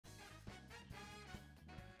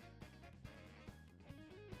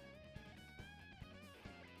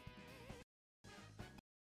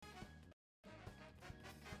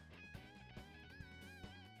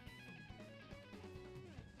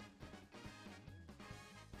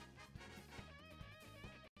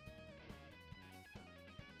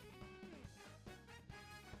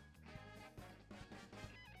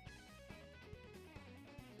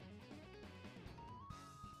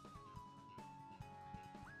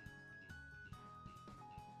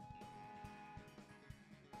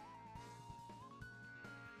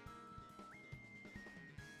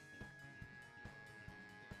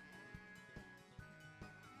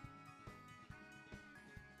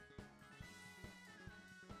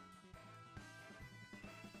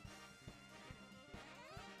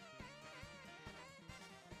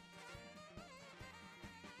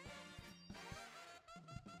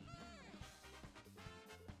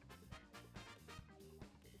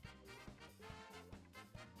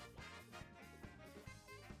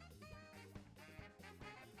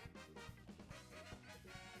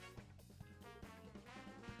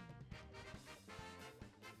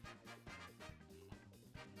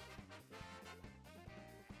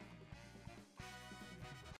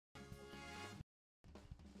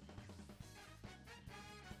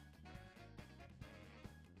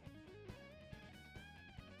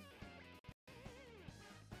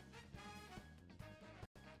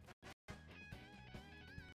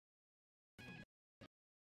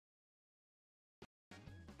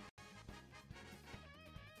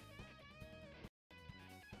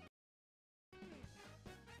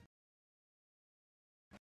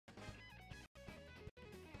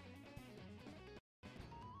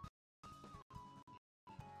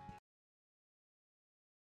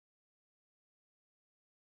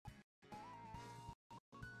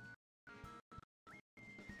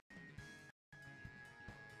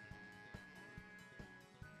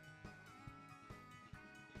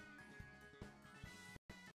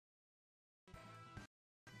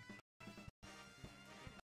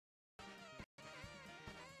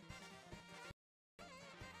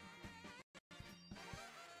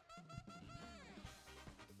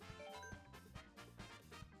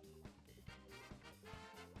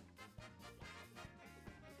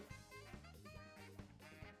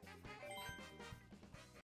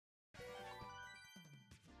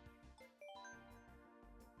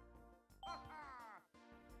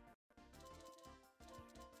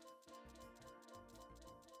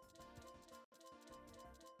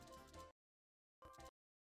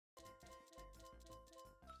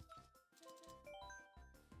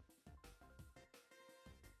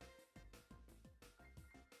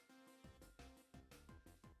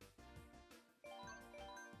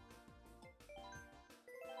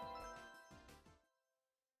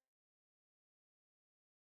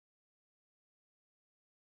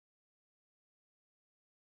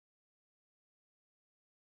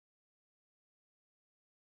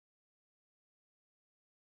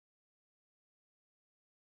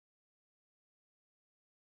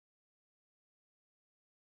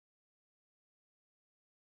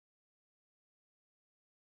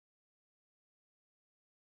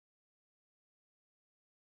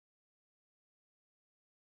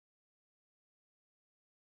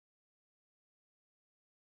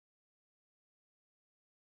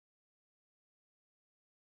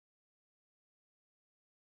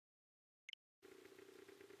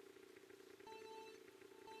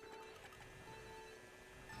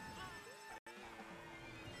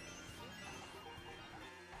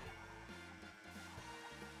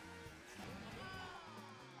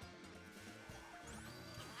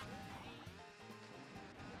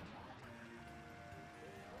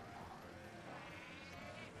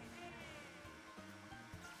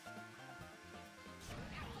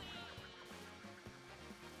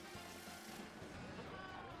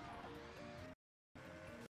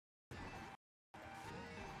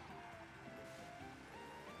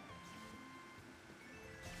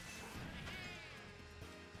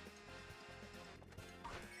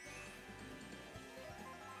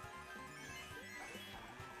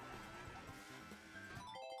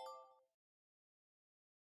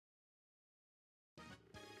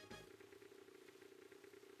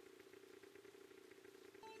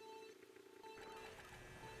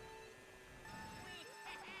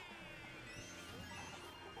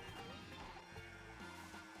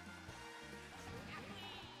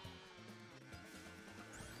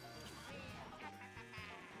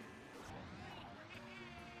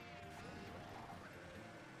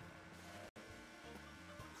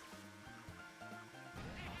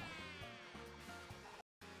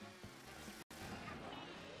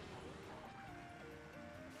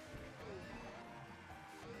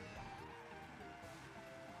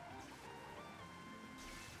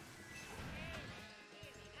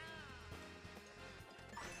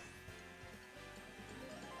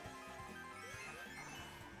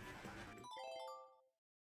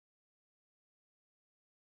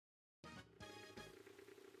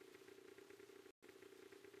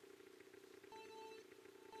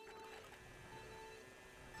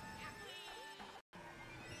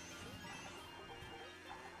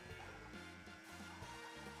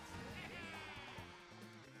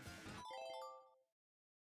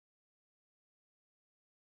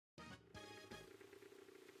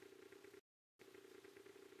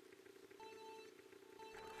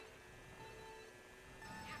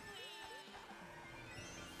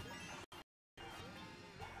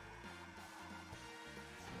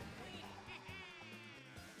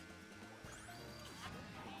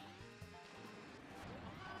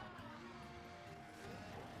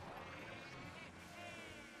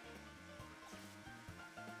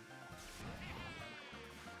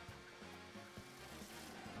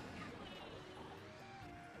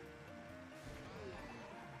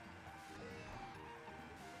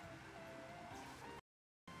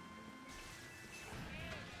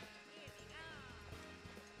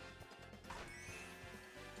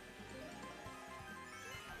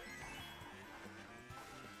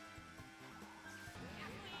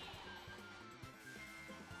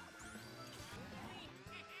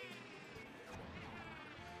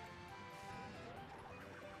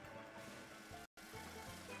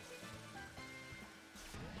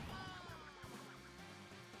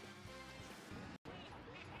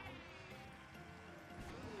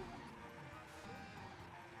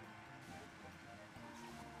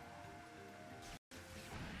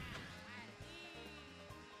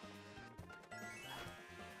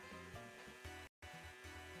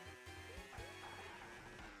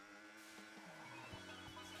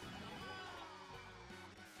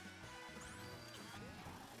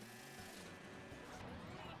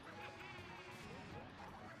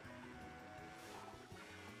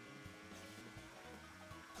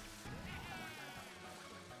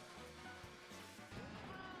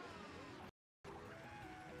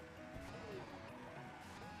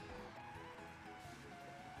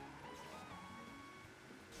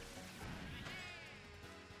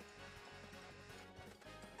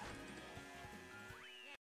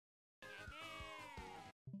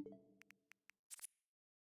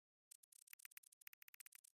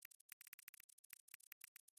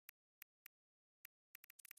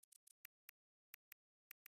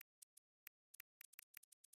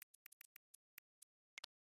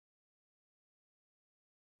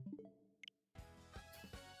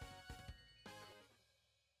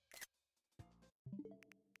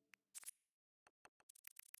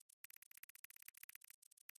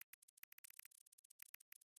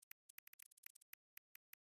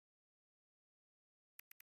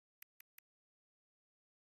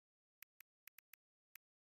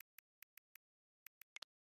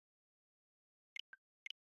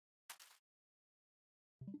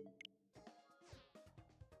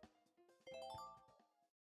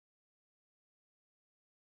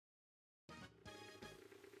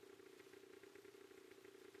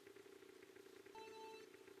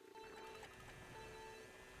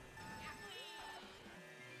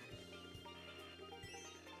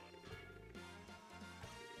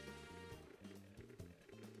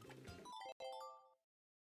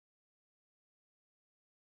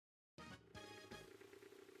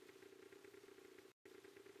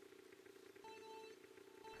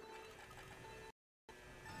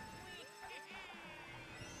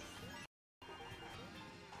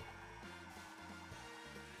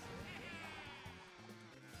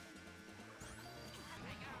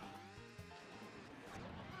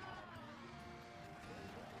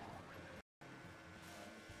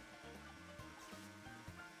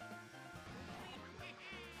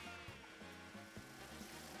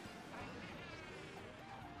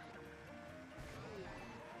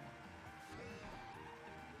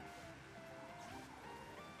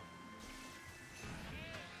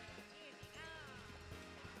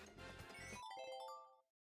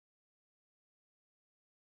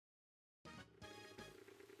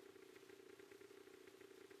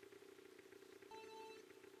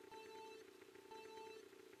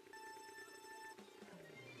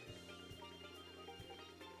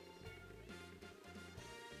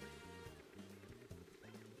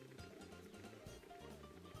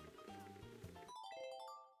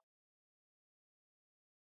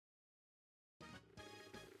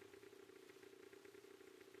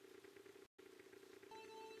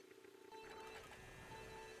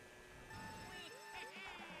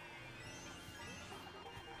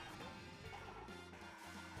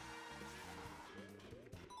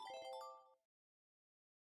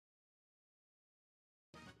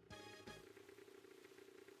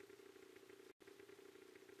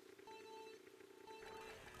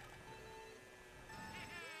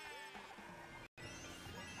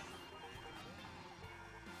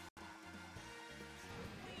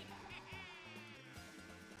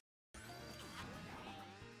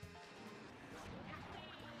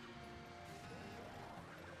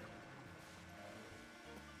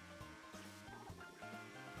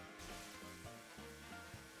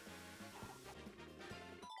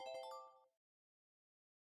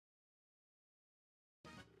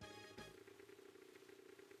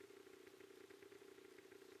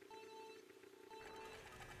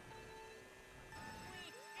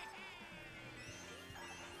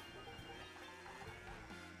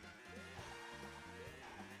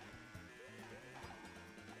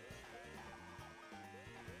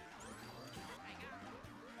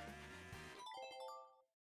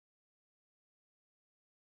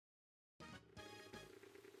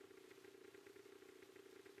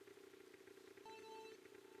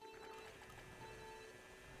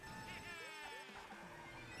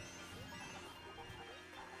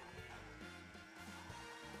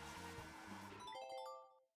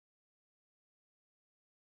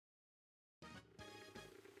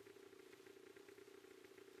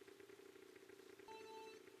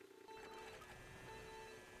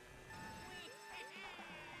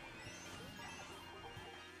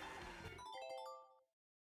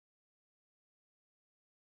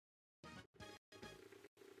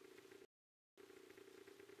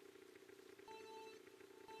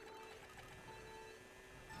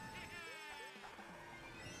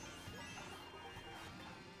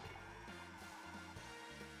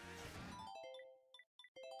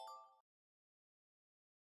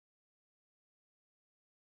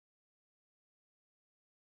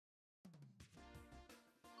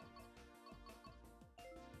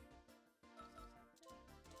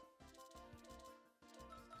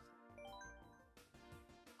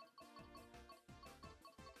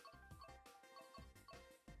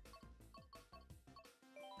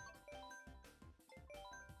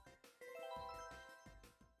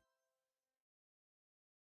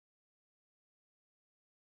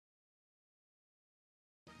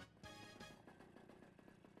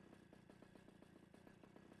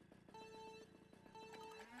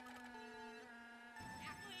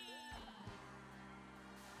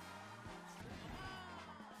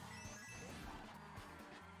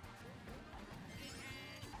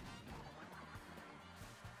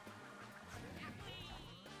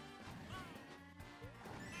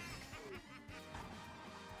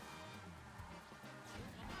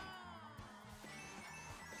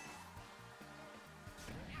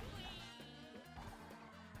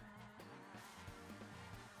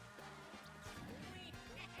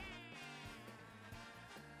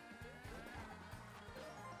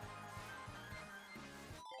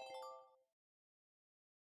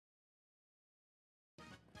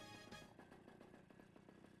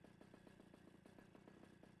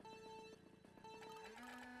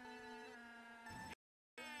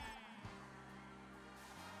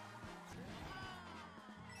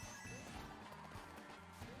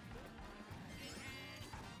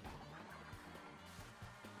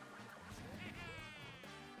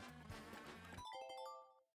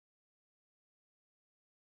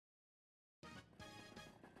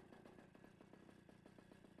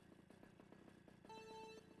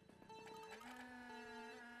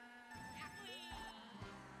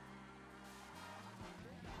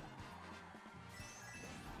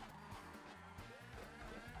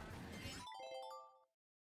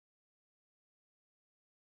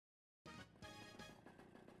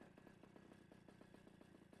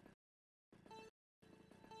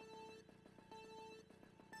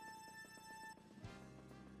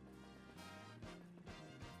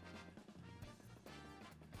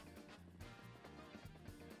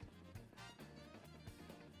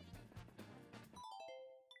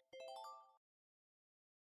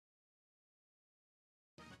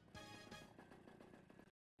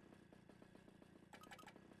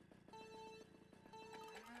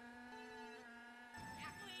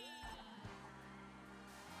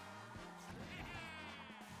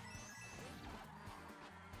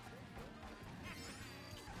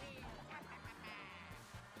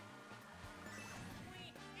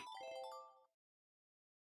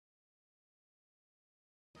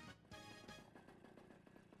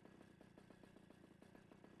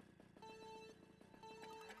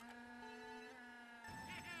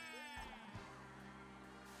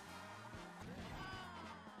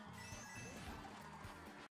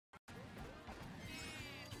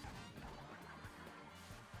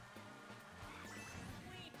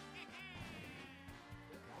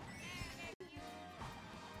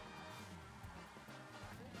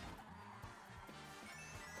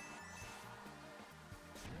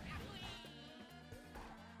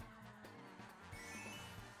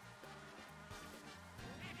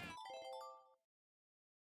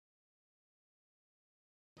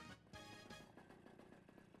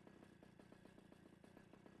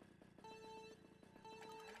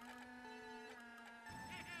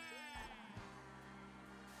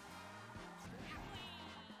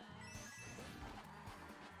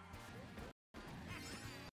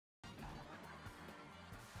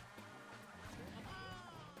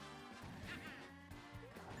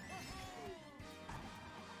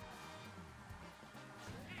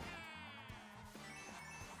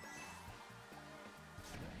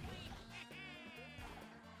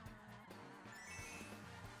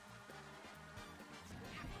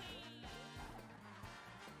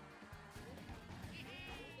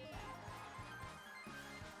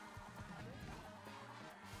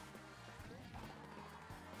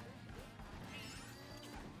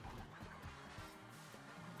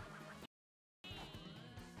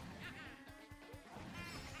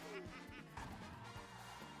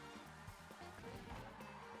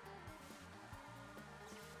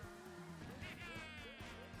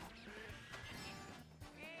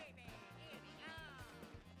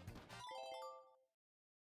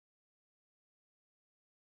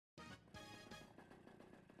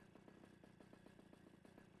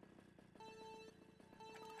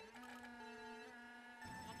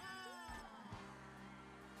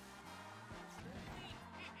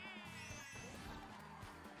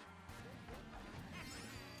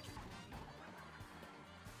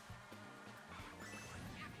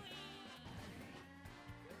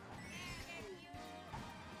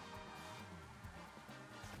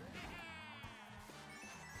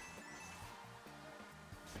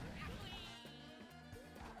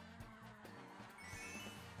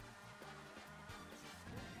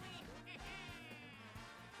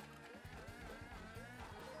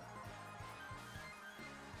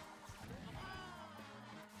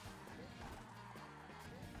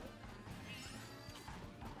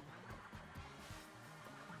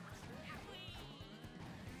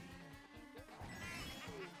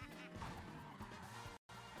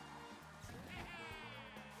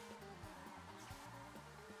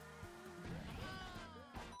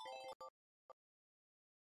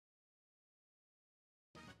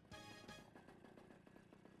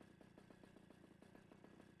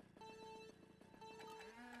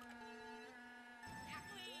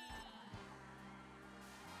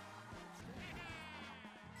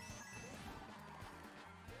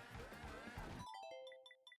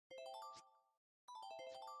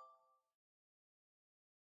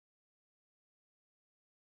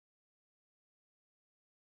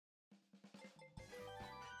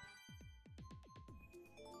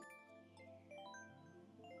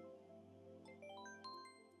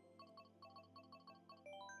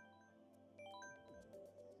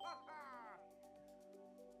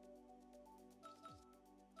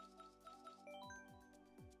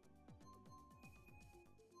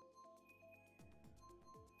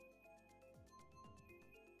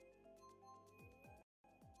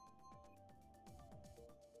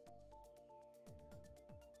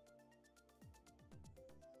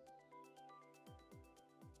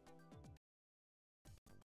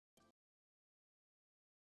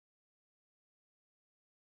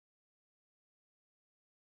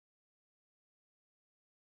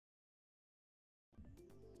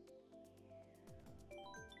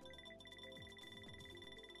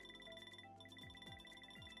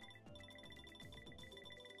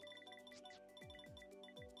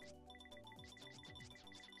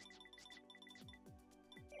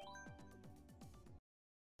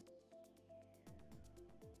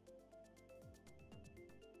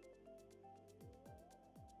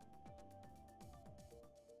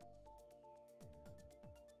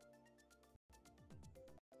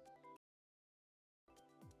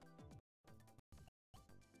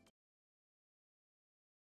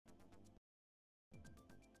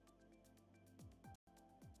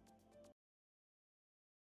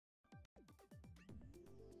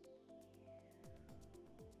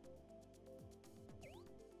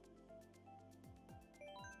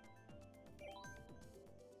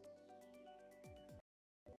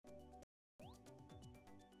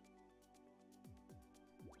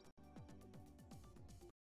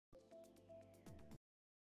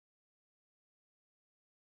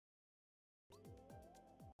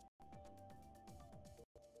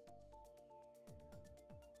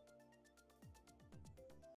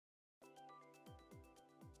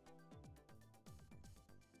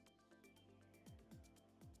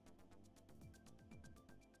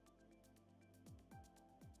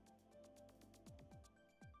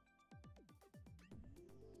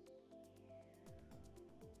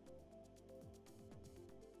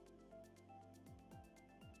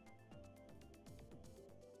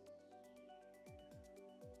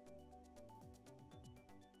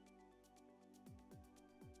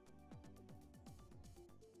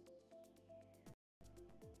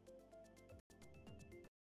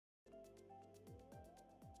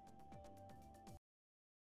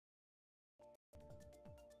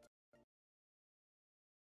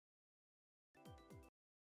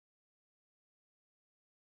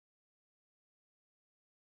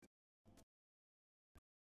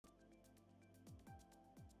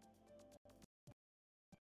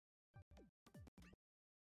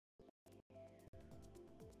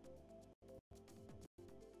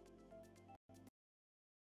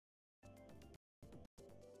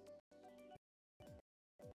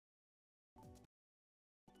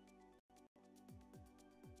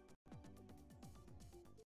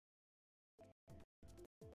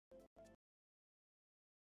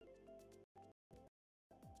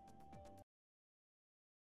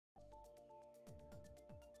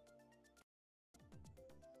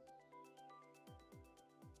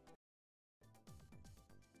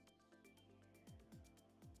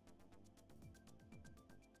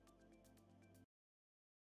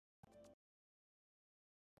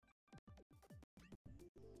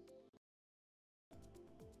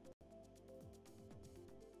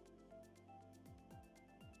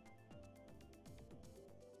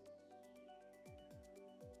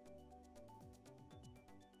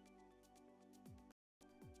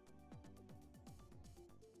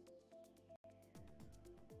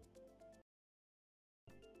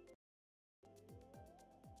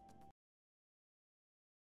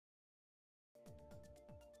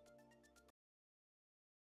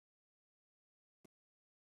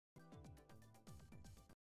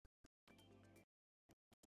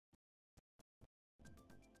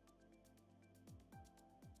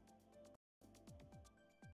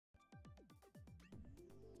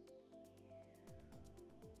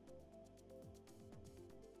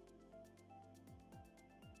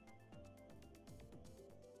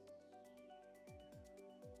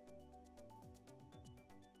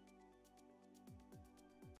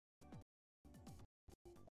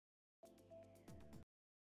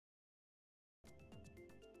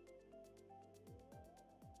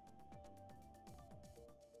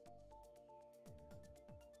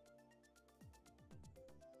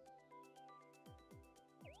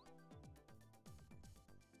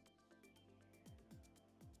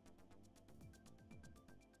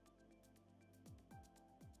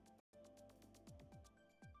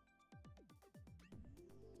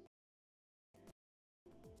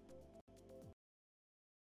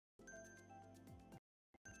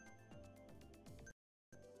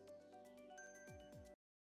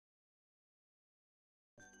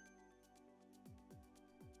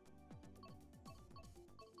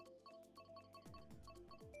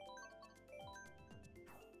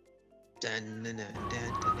Dun, dun, dun,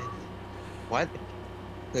 dun, dun, dun. What?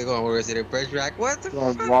 They're going, where is it? A bridge rack? What the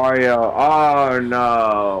Oh, fuck? Mario. Oh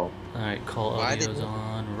no. Alright, call Why audio's did-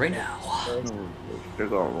 on right now. They're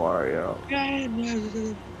going Mario.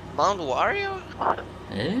 Mount Wario?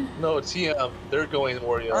 Eh? No, TM. They're going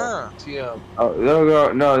Wario. Ah. TM. Oh, they'll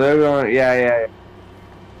go. No, they're going. Yeah.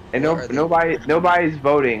 And What are they- nobody's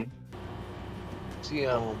voting. TM.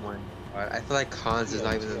 Oh my god. I feel like Hans is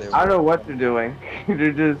not even in there. I don't know what they're doing.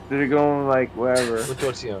 they're going like wherever. Let's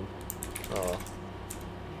go TM. Oh.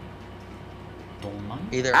 Don't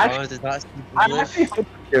mind. Either Actually- Hans is not I'm actually hoping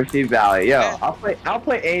for Steve Valley. Yo, Yeah. I'll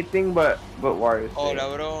play anything but Wario.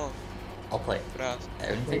 Hola, bro. I'll play Gracias.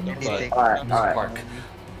 everything but Anything. Alright, Music alright. Park.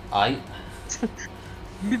 I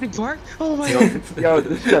Music Park? Oh my Yo, god. yo,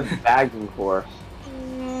 this is a bagging course.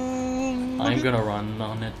 I'm gonna run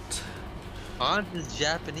on it. Hans is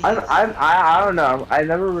Japanese. I don't know. I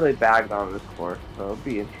never really bagged on this course, so it'll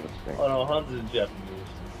be interesting. Oh no, Hans is Japanese.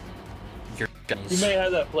 You're He Japanese. may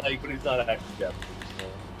have that flag, but he's not actually Japanese. So.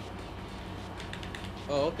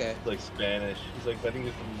 Oh, okay. He's like Spanish. He's like, I think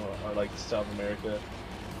he's from like South America.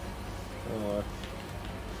 I don't know.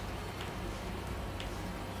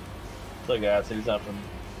 It's like acid. He's not from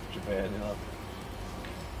Japan, you know.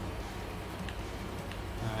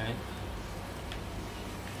 Alright.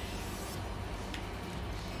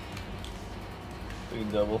 We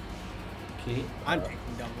can double. Okay. I'm taking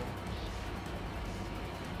double.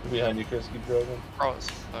 Behind you, Chris. Keep driving. Oh,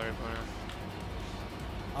 sorry,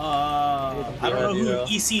 bro. I don't know Yeah,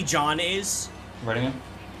 who EC John is. Ready, man?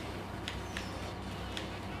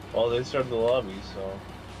 Well, they started the lobby, so.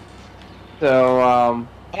 So,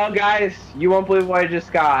 oh guys, you won't believe what I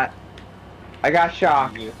just got. I got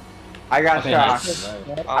shocked. Yeah. I got Okay, shocked.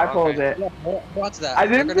 nice. I pulled it. What's that? I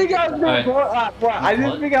didn't think I was gonna Alright. pull it. What? I didn't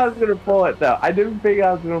What? think I was gonna pull it though. I didn't think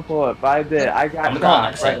I was gonna pull it, but I did. I got I'm gonna call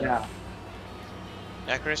shocked next right time. now.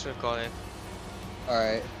 Yeah, Chris will call it.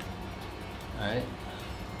 Alright. Alright.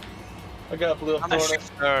 I got blue. I'm I'm a throwing it.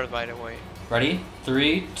 shifter, by the way. Ready?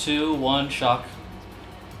 3, 2, 1, shock.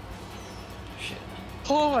 Shit.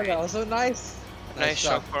 Oh my god, so nice. Nice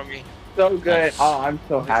shot for me. So good. Nice. Oh, I'm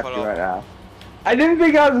so Let me happy follow. right now. I didn't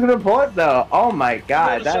think I was gonna pull it though. Oh my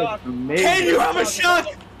god, a that shock. is amazing. Can you have a shot?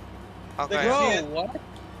 Okay. Bro, what?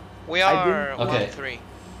 We I are didn't- Okay.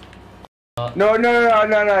 1-3. No,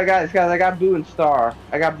 guys, I got Boo and Star.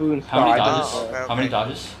 I got Boo and How Star. many I dodges? just- okay, How many okay.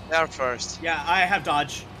 dodges? They are first. Yeah, I have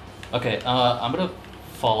dodge. Okay, I'm gonna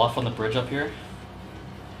fall off on the bridge up here.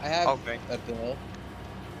 I have Okay. a bill.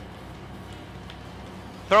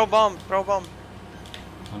 Throw bomb, throw bomb.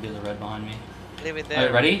 I'll be the red behind me. Leave it there.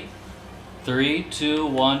 Alright, ready? 3, 2,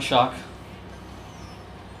 1, shock.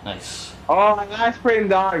 Nice. Oh, nice frame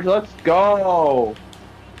dodge. Let's go.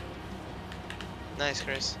 Nice,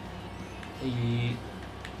 Chris. Hey.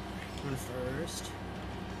 Run first.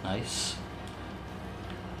 Nice.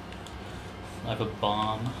 I have a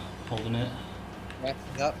bomb holding it.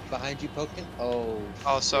 Backing up behind you, poking. Oh.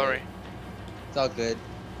 Oh, shit. sorry. It's all good.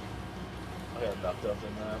 I got knocked up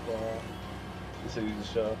in that ball. You said you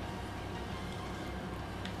just shot.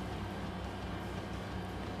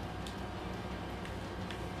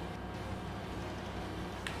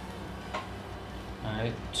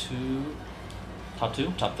 Alright, top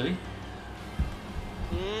 2, top 3.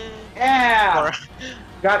 Yeah. Alright.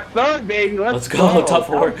 Got third, baby. Let's Let's go, top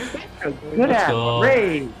 4. Good Let's at go.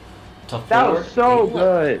 great. Top 4. That was so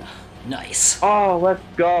good. Nice. Oh, let's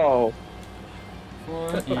go. 4,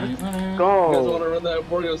 and You guys want Go. to run that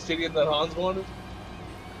Wario Stadium that Hans wanted?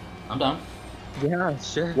 I'm done. Yeah,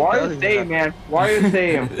 sure. Wario Stadium, man. Wario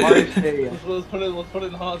Stadium. Wario Stadium. Let's put it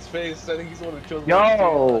in Hans' face. I think he's the one who chose. Yo.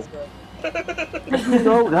 Wario Let's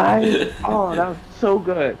go, guys. Oh, that was so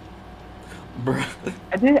good. Bruh.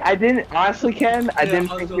 I didn't honestly, Ken. I Yeah,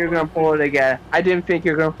 didn't I was think so you were gonna pull it again. I didn't think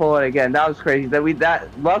you were gonna pull it again. That was crazy.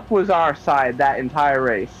 That luck was our side that entire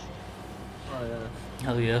race. Oh yeah.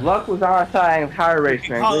 Hell yeah. Luck was our side entire You race,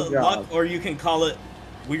 can man. call Good it job. luck, or you can call it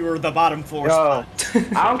we were the bottom 4 Yo, spot.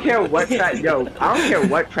 I don't care what track. Yo, I don't care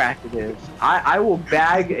what track it is. I will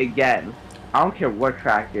bag again. I don't care what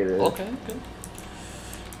track it is. Okay, good.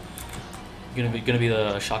 Gonna be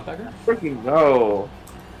the shock bagger? Freaking go.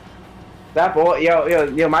 That bullet,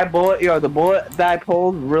 yo, my bullet, the bullet that I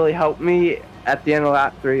pulled really helped me at the end of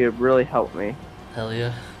lap 3. It really helped me. Hell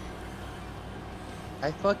yeah.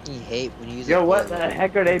 I fucking hate when you use Yo, a what bullet. the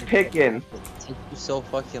heck are they picking? It takes you so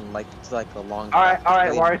fucking like a long All right,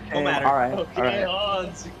 time. Larson. matter. All right, Okay,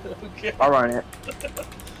 Hans. Okay. I'll run it.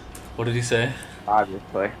 What did he say?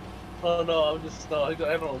 Obviously. Oh no, I'm just no. I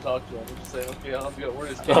don't want to talk to him. I'm just saying. Okay, Hans, you got where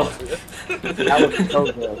is Oh. That was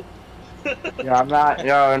so good. Yeah, I'm not.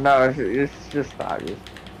 No, it's just obvious.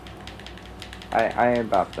 I am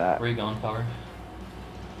about that. Where are you going, Power?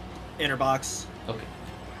 Inner box. Okay.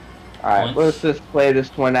 Alright, Points. let's just play this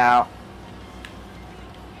one out.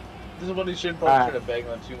 This is one you shouldn't probably Alright. try to bang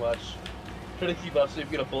on too much. Try to keep up so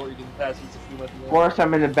if you get a bullet, you can pass it to few at the Of end. course,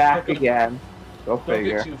 I'm in the back again. Go Don't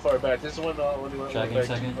figure. get too far back. This is when you went Dragging back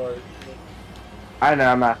second. too far. I know,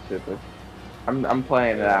 I'm not stupid. I'm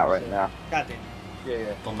playing it out right now. God damn.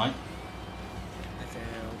 Yeah. Don't mind. I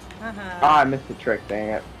failed. Oh, I missed the trick, dang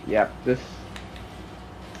it. Yep, this...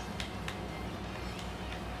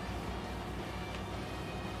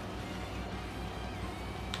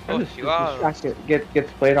 Oh, This you are. track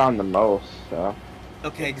gets played on the most, so...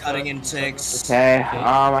 Okay, cutting in 6. Okay,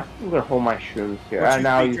 I think I'm gonna hold my shrooms here. What's your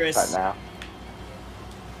Now speed, you Chris? cut now.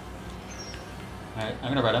 Alright, I'm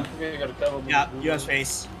gonna red him. Okay, you got a couple. Yeah, you have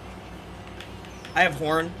space. I have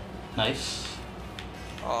horn. Nice.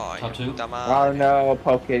 Oh, Top you two. dumbass. Oh no,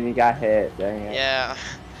 Pokin, you got hit, dang it. Yeah.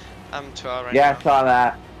 I'm 12 right Yeah, now. I saw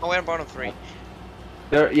that. Oh, we're bottom 3.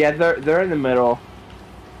 They're in the middle.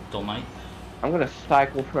 Don't mind. I'm gonna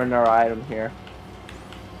cycle for another item here.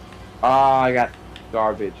 Oh, I got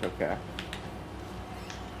garbage, okay.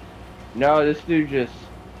 No, this dude just...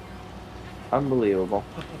 Unbelievable.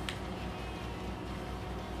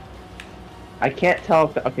 I can't tell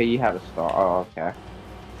if... Okay, you have a star. Oh, okay.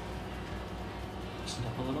 Stand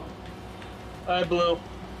up a little. Alright, blue.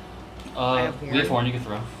 have We have horn, you can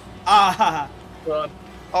throw. Ah, Run.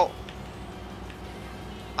 Oh.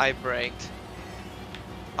 I braked.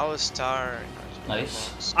 I was star.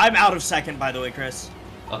 Nice. I'm out of second, by the way, Chris.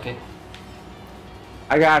 Okay.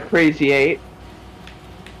 I got a crazy 8.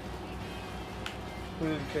 We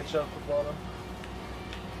need to catch up with bottom.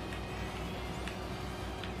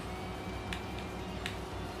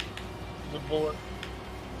 The bullet.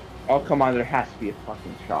 Oh, come on, there has to be a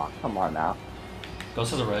fucking shot. Come on now. Goes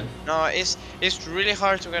to the red. No, it's really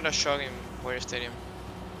hard to get a shot in Warrior Stadium.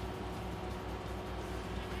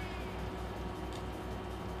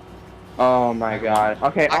 Oh my god.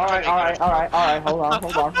 Okay, alright, hold on.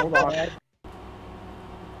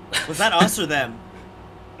 Was that us or them?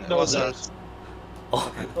 It was us.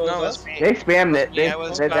 Oh. Oh, No, it that's was me. They spammed it. Yeah, it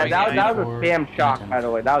was that was a Four, spam shot, 10. by the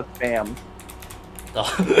way. That was spam.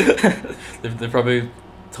 They're probably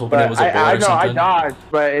hoping But it was a bullet I or know, I something. dodged,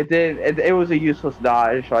 but it didn't. It was a useless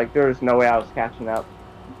dodge. Like, there was no way I was catching up.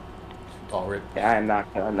 Oh, rip. Yeah, I'm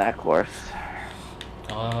not on that course.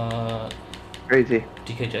 Crazy.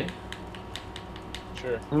 DKJ?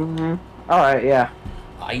 sure. Mm-hmm. Alright, yeah.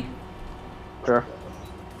 I. Sure.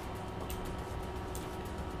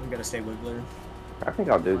 I'm gonna stay Wiggler. I think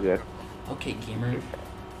I'll do good. Okay, gamer.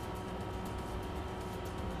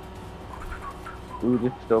 Ooh,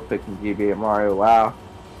 just still picking GB at Mario. Wow.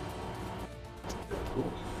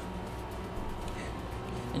 Cool.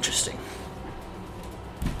 Interesting.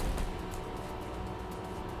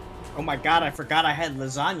 Oh my god, I forgot I had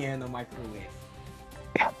lasagna in the microwave.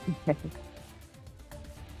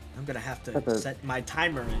 I'm gonna have to That's a- set my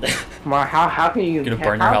timer in. Come on, how can you... Gonna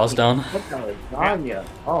burn your house down? What the lasagna?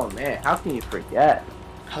 Oh man, how can you forget?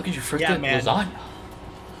 How could you forget man. lasagna?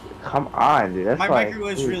 Come on, dude. That's My like...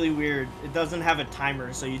 microwave's dude. really weird. It doesn't have a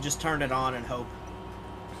timer, so you just turn it on and hope.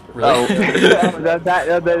 Oh, Really?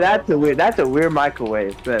 that's a weird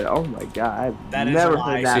microwave. But, oh my god, I've That is never a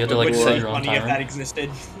lie. heard that So you have to, like, Which set would be your own funny if timer? that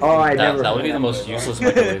existed. Oh, I That, never. that would heard be the that most before. useless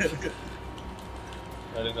microwave.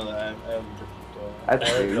 I didn't know that.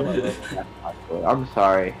 That's I already got my weird. level. That's not good. I'm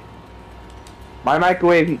sorry. My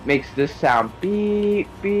microwave makes this sound beep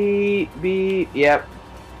beep beep. Yep,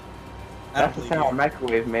 I don't that's the believe sound a you.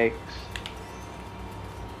 microwave makes.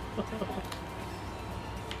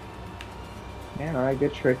 Man, alright,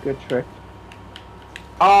 good trick, good trick.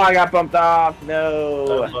 Oh, I got bumped off. I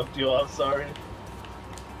No. fucked you off, sorry.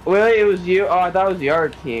 Really, it was you? Oh, I thought it was your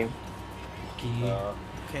team.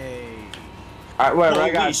 Okay. Alright, whatever. I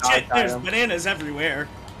Holy got shit, dodge there's item. bananas everywhere.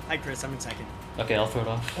 Hi, Chris, I'm in second. Okay, I'll throw it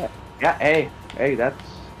off. Yeah, hey, that's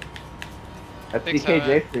Thanks,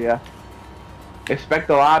 DKJ for you. Expect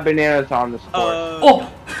a lot of bananas on this course.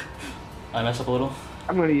 Oh! I messed up a little.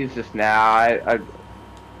 I'm gonna use this now. I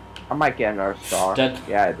might get another star. Dead.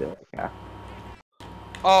 Yeah, I did. Yeah.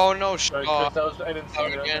 Oh no, Sorry, oh, Chris, I didn't see Power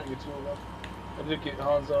that. I again. didn't get two of them. I did get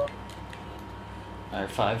Hanzo. Alright,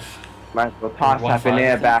 5. Might as well toss 1-5, that I banana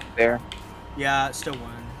think. back there. Yeah, still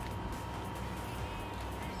one.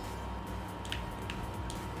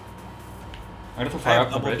 I'm gonna throw I fire have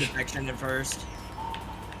up the double bridge. protection at first.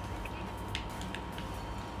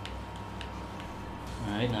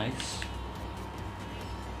 Alright, nice.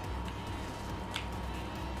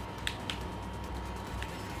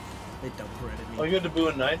 They double credit me. Oh, you had to boo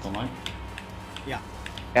in ninth? Don't mind. Yeah.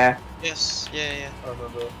 yes, yeah. I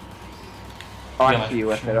remember. Oh, Yeah, I see you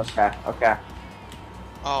with it. Okay, okay.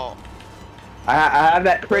 Oh. I have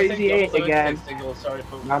that crazy Don't 8 click, again. Single, sorry,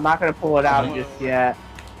 folks. I'm not gonna pull it out Okay. just yet.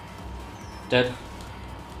 Dead.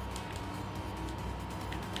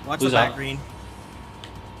 Watch Who's the back out? green.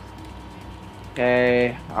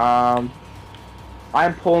 Okay. I'm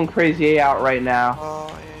pulling crazy 8 out right now. Oh,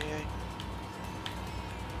 yeah, yeah.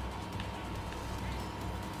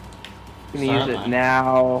 Gonna Start use it line.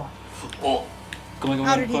 now. Oh, going,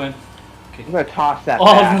 How going, did he- going. Okay. I'm gonna toss that Oh,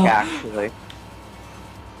 back no. actually.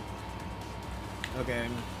 Okay.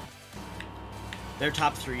 They're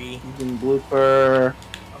top 3. Using blooper.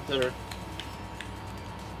 I'm third.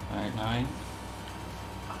 Alright, 9.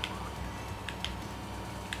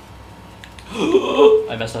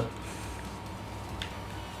 I messed up.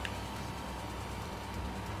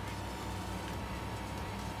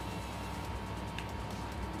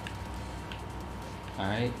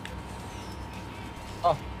 Alright.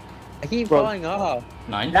 I keep Bro. falling off.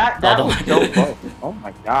 9. That Oh, was so close. Oh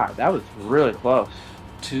my god, that was really close.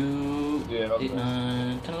 2, Yeah, that was 8, nice.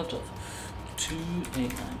 9, 10, 11, 12. 2, 8, 9,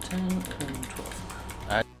 10, 11, 12.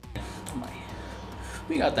 Alright. Oh my.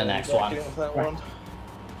 We got the next one. With that one.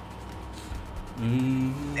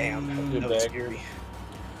 Damn. Good That was bag. scary.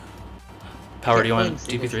 Power, do you want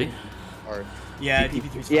Playing singles DP3? hard. Yeah,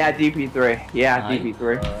 DP3. Yeah, DP3. Yeah, Alright.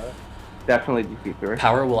 DP3. Alright. Definitely DP3.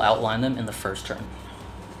 Power will outline them in the first turn.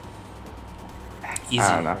 Easy.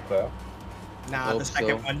 I don't know. Okay. Nah, Hope the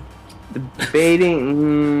second so. one.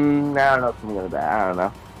 Debating. I don't know if I'm gonna bet. I don't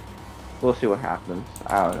know. We'll see what happens.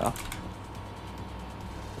 I don't know.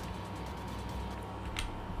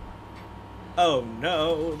 Oh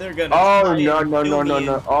no, they're gonna. Oh try no and no kill no no me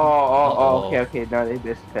no! and- Oh okay okay no they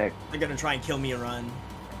just picked. They're gonna try and kill me and run.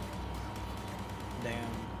 Damn.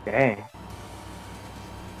 Dang.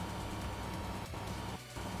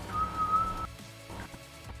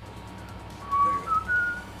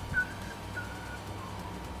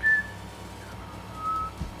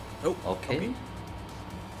 Oh, Okay.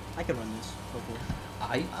 I can run this, hopefully.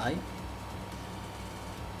 I.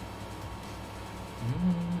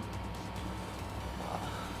 Mm.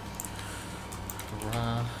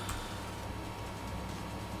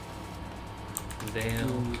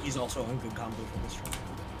 Veil. He's also on good combo for this try.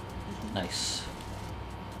 Nice.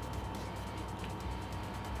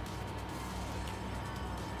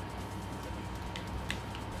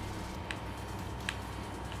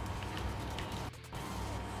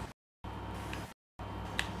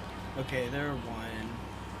 Okay, they're 1.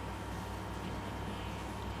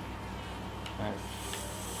 Alright.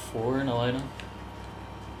 4 in Elena.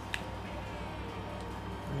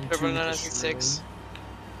 I'm in They're 2 with banana the 6. Scrim.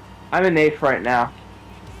 I'm in 8th right now.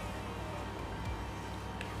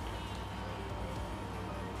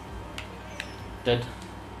 Dead.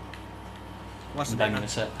 Watch the I'm banging banana. a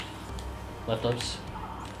set. Left ups.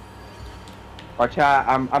 Watch out!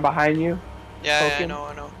 I'm behind you. Yeah, yeah, I Token? know,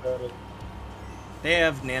 I know. Got it. They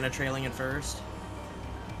have Nana trailing in first.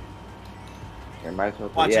 Yeah, might as well.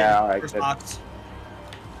 Watch Yeah, it. alright. First Good. box.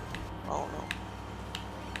 Oh no.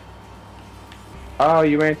 Oh,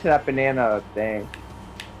 you ran into that banana thing.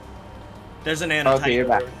 There's a Nana Okay, you're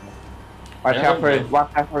tight. back. Watch Yeah, out for they're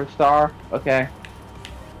watch out for a star. Okay.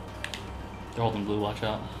 They're holding blue, watch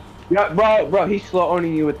out. Yeah, bro, he's slow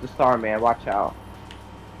owning you with the star, man. Watch out.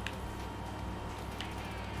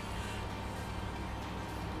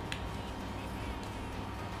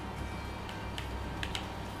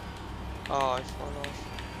 Oh, I fall off.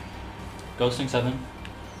 Ghosting 7.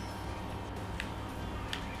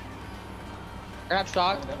 Grab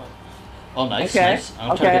stock. Oh, nice, Okay. nice. I'm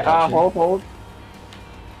trying to Okay. get that shit. Hold.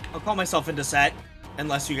 I'll call myself into set,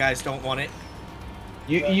 unless you guys don't want it.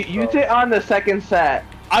 You use it on the second set.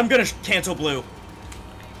 I'm gonna cancel blue.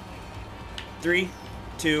 3,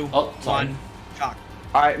 2, Oh, sorry. 1. Shock.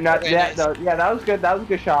 All right. No, Okay, that, nice. yeah, that was good. That was a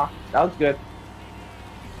good shot. That was good.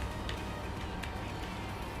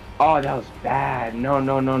 Oh, that was bad. No.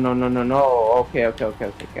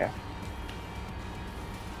 Okay.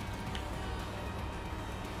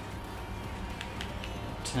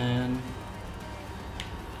 10.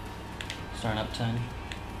 Starting up 10.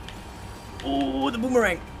 Ooh, the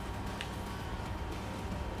boomerang.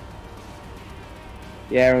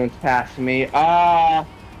 Yeah, everyone's passing me. 7.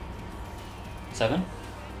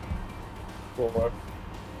 4.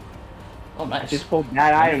 Oh, I nice. just pulled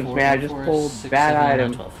bad items, man. I just pulled bad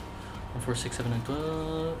items. 12. 1, 4, 6, 7, and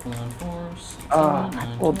 12. 1, 4, 6, 7, I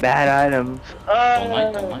 9, pulled 12. bad items. Don't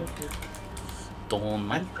mind. Don't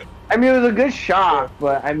mind. I mean, it was a good shot,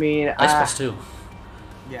 but I mean, Nice plus 2.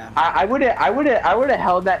 Yeah. I would have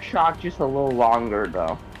held that shot just a little longer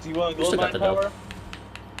though. Do you want We still gold got mine the power?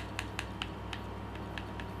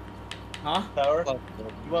 Huh? Power? Love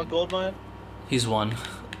You want gold mine? He's one.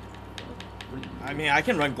 I mean, I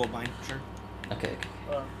can run gold mine, sure. Okay.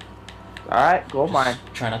 Alright, gold Just mine.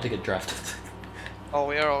 try not to get drafted. Oh,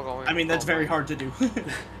 we are all going. I mean, that's very hard to do.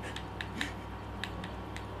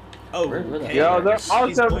 Oh, Where the okay. Yo, they're He's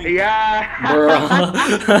also, going- yeah. Bro.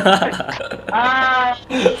 Ah,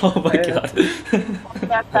 Oh my god.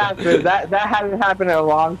 that happened. That hasn't happened in a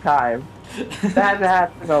long time. That hasn't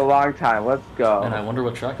happened in a long time. Let's go. And I wonder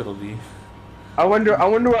what track it'll be. I wonder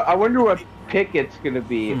what pick it's gonna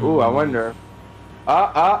be. Ooh, I wonder.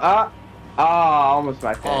 Almost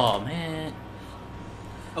my pick. Oh man.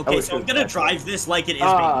 Okay, was so I'm just gonna like- drive this like it is,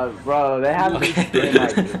 Oh, bro, they haven't been doing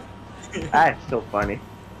like this. That's so funny.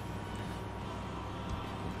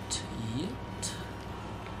 Yeet.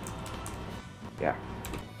 Yeah.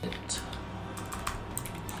 It.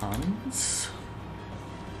 Hans.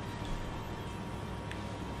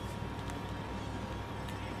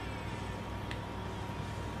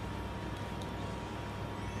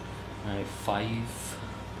 Alright, 5.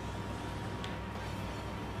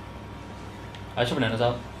 I should bananas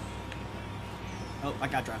out. Oh, I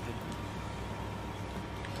got drafted.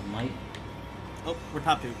 Might. Oh, we're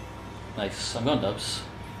top 2. Nice. I'm going dubs.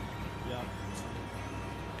 Yeah.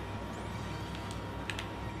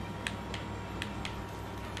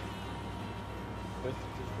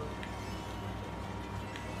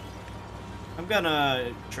 I'm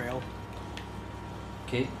gonna trail.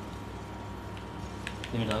 Okay.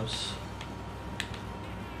 Give me dubs.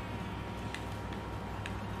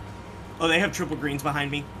 Oh, they have triple greens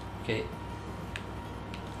behind me. Okay.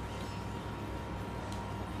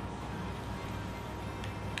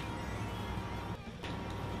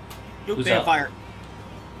 Oop, Who's they have up? fire.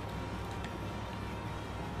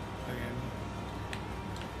 Okay.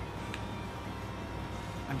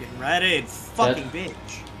 I'm getting ready. Fucking bitch.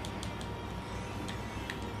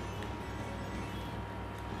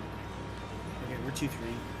 Okay, we're 2-3.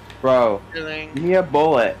 Bro, Feeling. give me a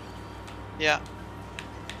bullet. Yeah.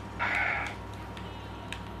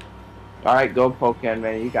 Alright, go Pokemon,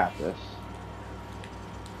 man. You got this.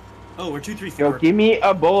 Oh, we're 2-3-4. Yo, give me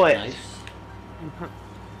a bullet. Nice.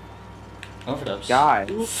 Going for dubs.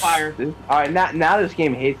 God. Ooh, fire. Alright, now this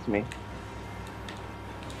game hates me.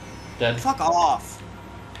 Dead. Fuck off.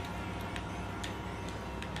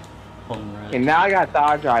 One red. Okay, now I got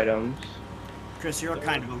dodge items. Chris, you're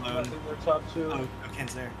kind of I alone. think we're top 2. Oh,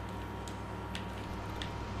 Ken's there.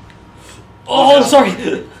 Oh, sorry!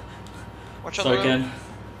 Watch out. Sorry, the Ken.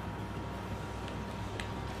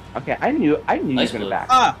 Okay, I knew Nice you were gonna blue. back.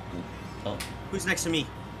 Ah! Oh. Who's next to me?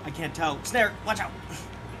 I can't tell. Snare, watch out.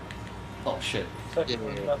 Oh, shit. Second Yeah.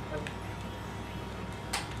 one, nothing.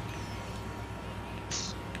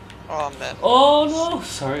 Oh man. Oh, no!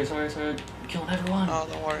 Sorry. I'm killing everyone. Oh,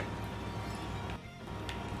 don't worry.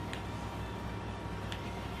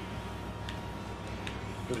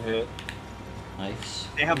 Good hit. Nice.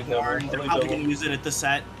 They have Double, Warren. They're only probably double. gonna use it at the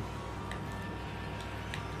set.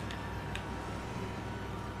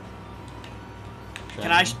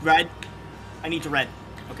 Can I red? I need to red.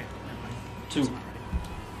 Okay. Never mind. 2. It's not ready.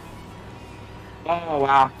 Oh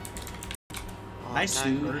wow. Oh, Nice.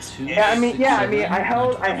 nice. Yeah, I mean, I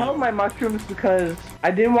held my mushrooms because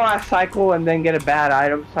I didn't want to cycle and then get a bad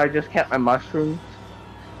item, so I just kept my mushrooms.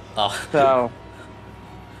 Oh. So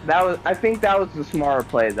I think that was the smarter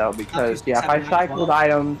play though, because yeah, if I cycled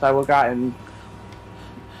items, I would have gotten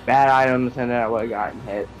bad items and then I would have gotten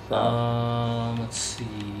hit. So Let's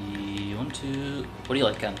see. 1, 2. What do you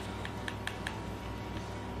like, Ken?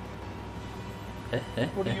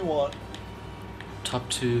 What do you want? Top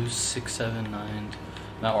 2, 6, 7, 9.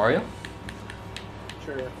 Now Wario?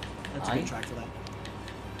 Sure. That's a good track for that.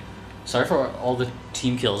 Sorry for all the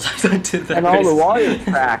team kills I did that and all race. the warrior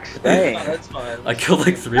tracks. Oh, Dang, that's fine. I killed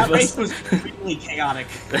like 3 That of race us. was really chaotic.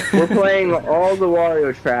 we're playing all the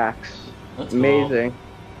warrior tracks. Let's go. Amazing.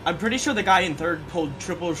 I'm pretty sure the guy in third pulled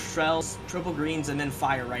triple shells, triple greens, and then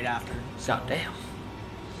fire right after. God damn.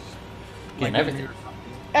 Getting Like, everything.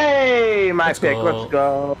 Hey, my Let's pick. go. Let's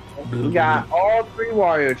go. Blue, We got all 3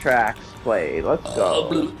 warrior tracks played. Let's go.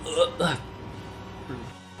 Blue.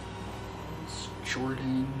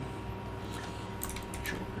 Jordan.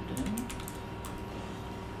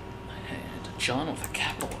 And John with a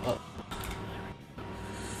capital up.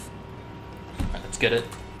 Alright, let's get it.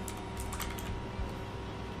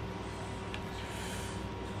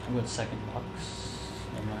 I'm going second box.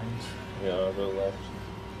 Never mind. Yeah, I'll go left.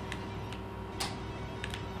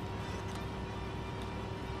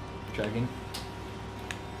 Dragging.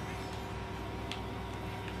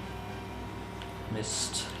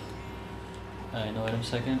 Missed. No item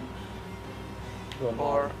second. Go Or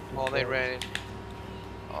north. oh, they ran it.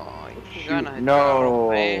 Oh, Ay, qué Shoot, ganas de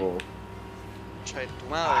pegarlo, no. Concha de tu I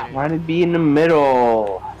madre. want to be in the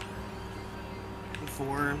middle.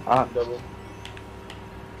 4. Double.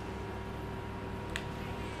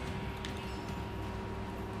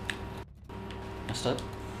 Messed up.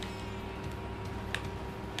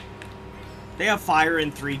 They have fire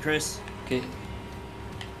in 3, Chris. Okay.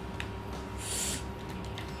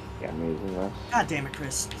 Yeah, amazing this. God damn it,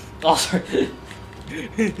 Chris. Oh, sorry.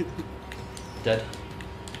 Dead.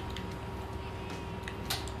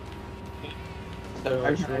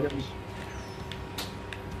 Items.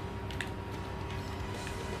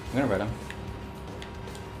 I'm gonna red him.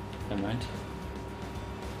 Never mind.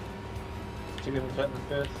 Chicken cut in the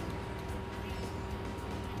fist.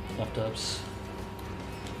 Left ups.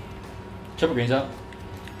 Triple greens out.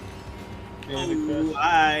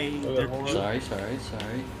 Oh, Sorry.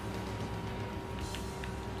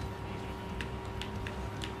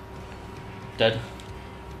 Dead.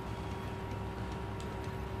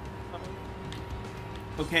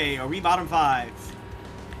 Okay, are we bottom 5?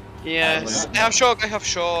 Yes. I have shock, I have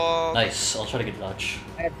shock. Nice. I'll try to get dodge.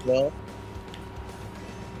 I have well.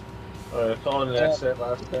 Alright, following an exit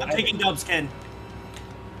last I'm time. taking dubs, Ken.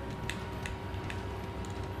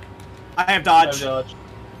 I have dodge.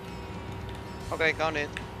 Okay, count it.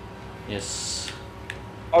 Yes.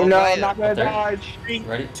 Oh no, Alright. I'm not gonna Up there. dodge. 3,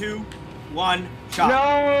 Ready? 2, 1, shot.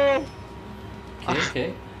 No!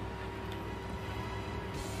 Okay.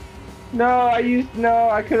 No,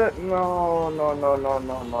 I could've, no.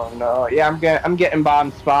 Yeah, I'm getting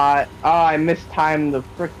bottom spot. Oh, I mistimed the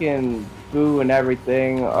frickin' boo and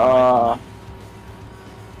everything. I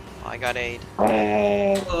got 8.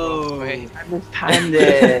 Oh. Wait. I mistimed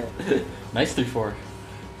it. Nice 3-4. 4,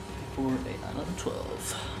 8, 9, 11,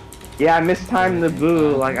 12. Yeah, I mistimed the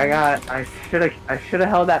boo. Like I should've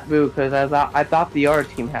held that boo because I thought the other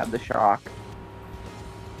team had the shock.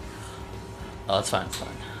 Oh, that's fine.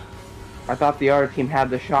 I thought the other team had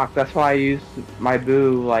the shock. That's why I used my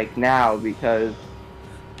boo like now because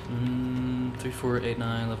 3, 4, 8,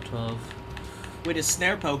 9, 11, 12. Wait, is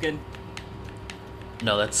snare poking?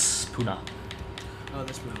 No, that's Puna. Oh,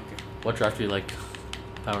 that's really okay. What draft do you like?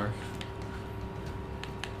 Power.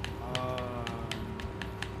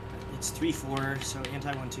 It's 3-4, so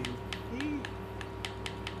anti 1-2. Do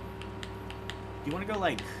you want to go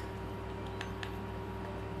like? Do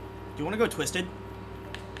you want to go twisted?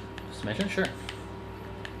 Just mention, sure.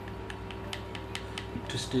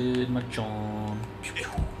 Twisted my John.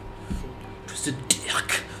 Twisted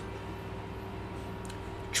dick.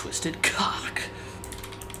 Twisted cock.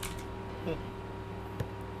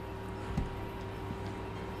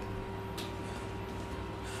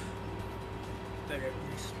 There it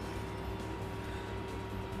is.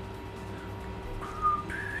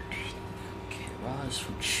 Okay, Roz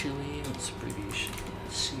from Chile. What's the abbreviation?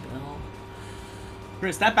 CL.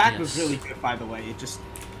 Chris, that back was Yes. really good, by the way. It just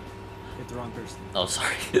hit the wrong person. Oh,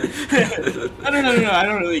 sorry. No, I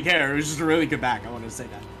don't really care. It was just a really good back. I wanted to say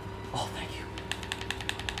that. Oh, thank you.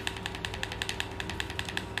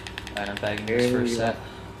 Alright, I'm bagging Here this first you set.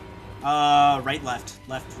 Right, left,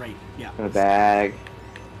 right. Yeah. in a bag.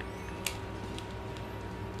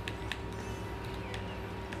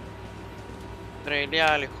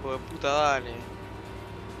 Traileale, hijo de puta, dale.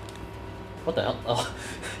 What the hell? Oh.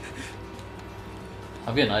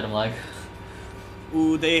 I'm getting item lag.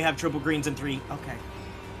 Ooh, they have triple greens in 3. Okay.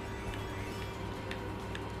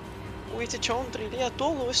 Uy, este chabón trailea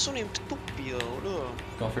todo, es un estúpido, boludo.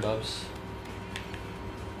 Going for dubs.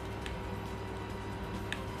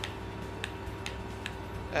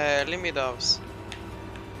 Limit dubs.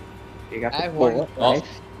 You got I the have one. bullet, Oh.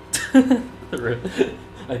 nice.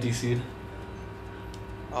 I DC'd.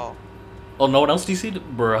 Oh. Oh, no one else DC'd?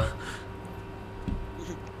 Bruh.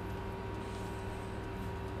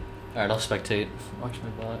 Alright, I'll spectate. Watch my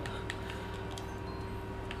bot.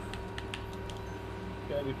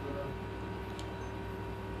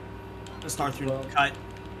 The star through cut.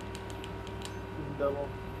 Double.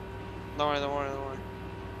 Don't worry.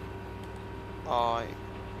 Oh,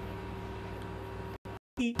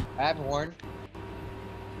 I have horn.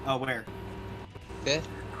 Oh, where? Fifth.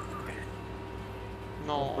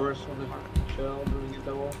 no. First one, the shell, doing it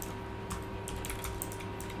double.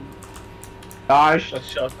 Gosh. That's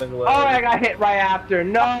shot thing Oh, I got hit right after.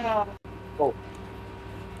 No.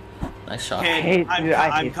 Nice shot. Okay.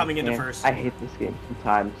 I'm hate coming this into game. first. I hate this game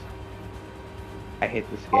sometimes. I hate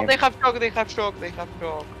this Oh, game. they have shock.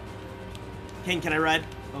 King, can I red?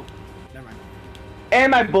 Oh, never mind.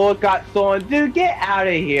 And my bullet got stolen. Dude, get out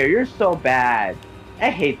of here. You're so bad. I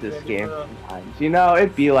hate this game sometimes. You know,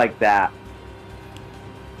 it'd be like that.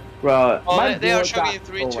 Bro, Oh, my they are bullet shocking got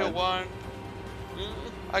 3, 2, stolen. 1.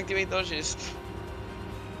 Activate dodges.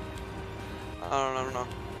 I don't know.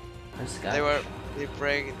 Where's the guy? They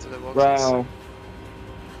break into the boxes. Bro.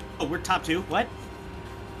 Oh, we're top 2. What?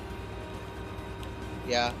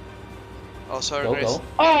 Yeah. Oh, sorry, Go, Grace. go.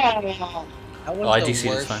 Oh! That was Oh, I the do see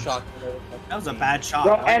this worst time. shot. That was a bad shot.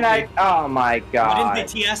 Bro, Why and didn't oh my they, why god. didn't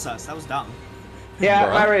they TS us? That was dumb. Yeah,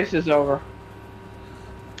 Bro. my race is over.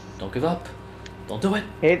 Don't give up. Don't do it.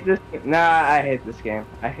 Hate this game. Nah, I hate this game.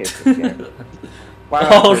 I hate this game. Why do I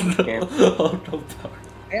Oh play this no. game? Oh no, Power.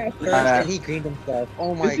 Yeah, first and he greened himself.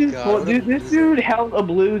 Oh my This is god. bull- what a dude, this loser. dude held a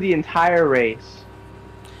blue the entire race.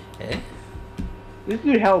 Eh? This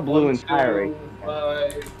dude held blue 1, entire race. 2,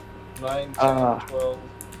 5, 9, 10, 12.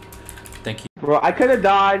 Thank you. Bro, I could have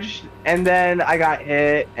dodged, and then I got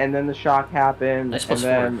hit, and then the shock happened, Nice and +4.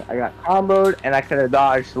 then I got comboed, and I could have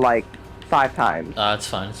dodged like 5 times. It's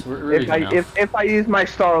fine. We're even now. If I used my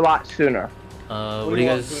star a lot sooner. What do you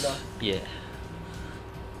guys? Luna? Yeah.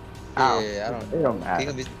 Ow. Yeah, I don't It don't King matter.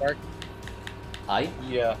 of Music Park.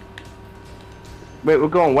 Yeah. Wait, we're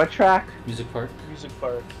going what track? Music Park. Music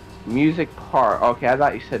Park. Music Park. Okay, I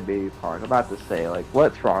thought you said Baby Park. I'm about to say, like,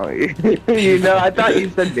 what's wrong with you? You know, I thought you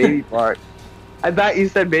said Baby Park. I thought you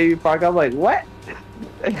said Baby Park. I'm like, what?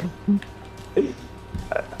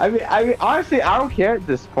 I mean, honestly, I don't care at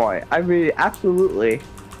this point. I mean, absolutely.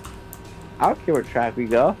 I don't care what track we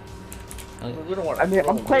go. We don't want I mean,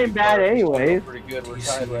 I'm playing bad anyways. Pretty good. We're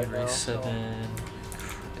DC tied right now. Race so. 7.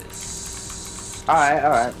 Chris.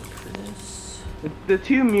 Alright. Chris. The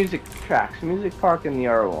 2 music tracks, Music Park and the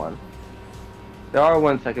other one. The other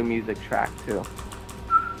one's like a music track too.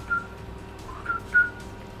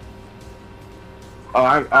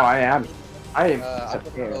 I am I'm gonna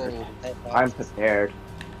prepared. go I'm prepared.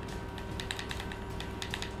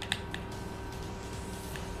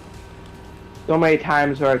 So many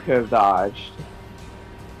times where I could have dodged.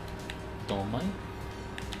 Don't mind.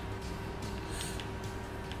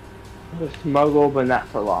 Smuggle, but not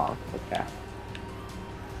for long. Okay.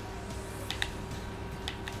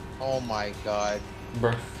 Oh my god.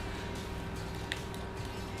 Bruh.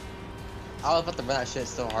 I was about to run that shit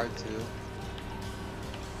so hard too.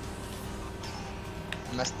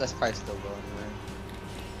 And that's probably still going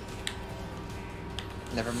right.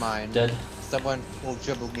 Never mind. Dead. Someone will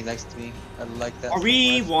dribble me next to me. I like that. Are so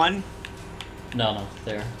we much. one? No,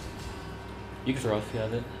 there. You can throw if you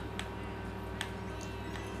have it.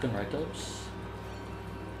 Good right dubs.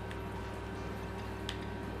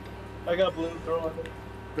 I got blue throwing.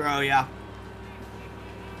 Bro, yeah.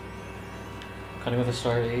 Cutting with a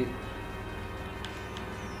star 8.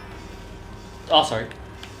 Oh, sorry.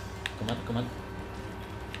 Come on.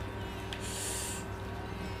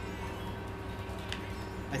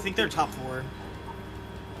 I think they're top 4.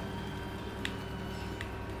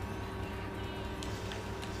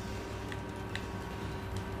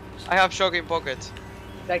 I have shock in pocket.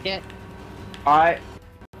 Second. Alright.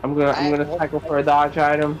 I'm gonna cycle for a dodge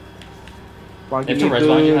item. One, If the res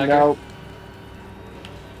behind you, Hacker. nope.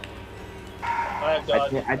 I have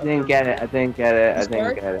dodge. I didn't get it. I didn't get it. I'll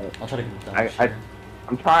try to get the dodge I- here.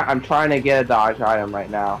 I'm trying to get a dodge item right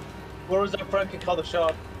now. Where was that Frank call the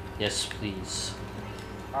shot? Yes, please.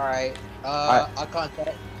 Alright. Alright. I'll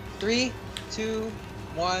contact. 3, 2,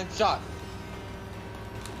 1, shot.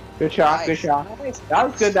 Good shot. Good Nice. shot. Nice. That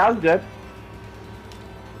was good. That was good.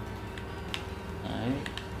 Alright.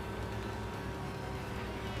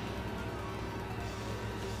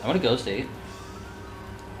 I'm gonna ghost 8.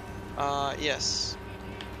 Yes.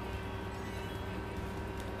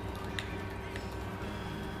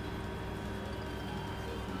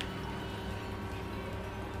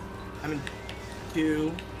 I'm in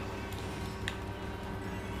 2.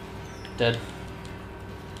 Dead.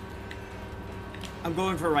 I'm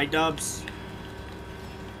going for right dubs.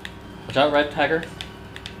 Watch out, red Hacker.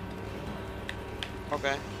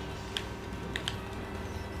 Okay.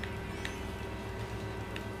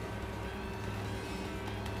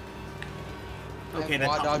 Okay, My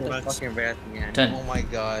that's dog top just 4. fucking ran again. 10. Oh my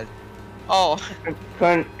god. Oh,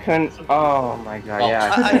 Couldn't. Oh my god. Oh.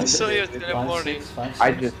 Yeah. I couldn't. saw you 5, teleporting. 6, 5, 6.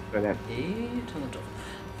 I just couldn't. 8 on the top.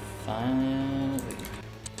 5, 8.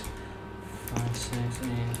 5, 6,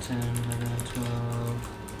 8, 10, 11, 12.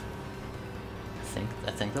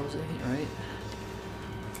 I think that was 8, right?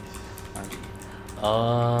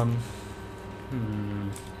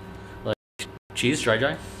 Like cheese,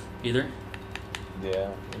 dry, either. Yeah.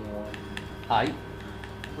 I.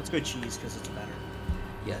 Let's go cheese because it's better.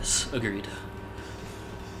 Yes, agreed.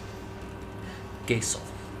 Gaisel.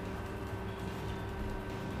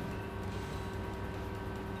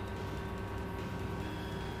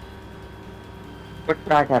 What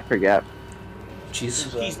track? I forget.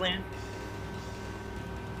 Cheese. Cheese land.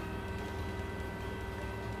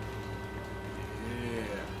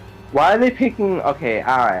 Why are they picking? Okay,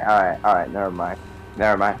 all right. Never mind.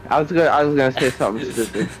 I was gonna say something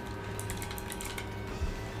stupid.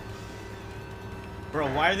 Bro,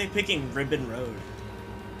 why are they picking Ribbon Road?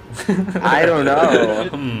 I don't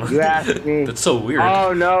know. You asked me. That's so weird.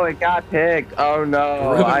 Oh no, it got picked. Oh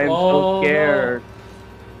no, I am so scared.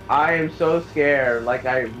 I am so scared. Like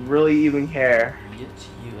I really even care. It's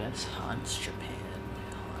U.S. Hans Japan.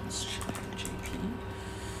 Hans Japan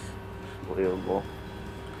JP. Unbelievable.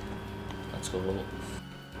 Let's go.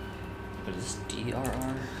 What is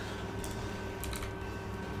DRR?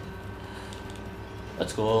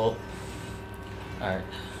 Let's go. Alright.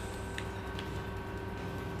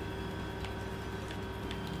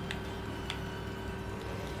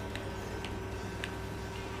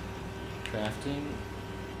 Crafting.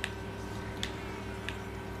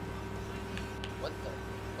 What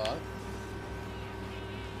the fuck?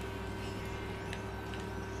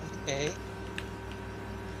 Okay.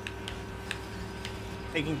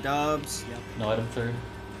 Taking dubs. Yep. No item third.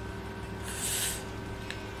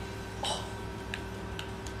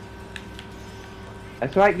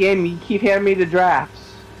 That's right, game. You keep handing me the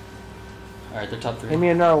drafts. Alright, they're top 3. Give me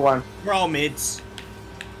another one. We're all mids.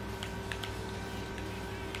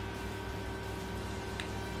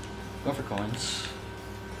 Go for coins.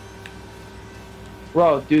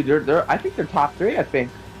 Bro, dude, they're. I think they're top 3. I think.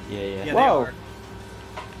 Yeah. Yeah, Whoa. they are.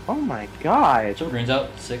 Oh my god. Triple green's out.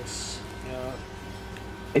 6. Yeah.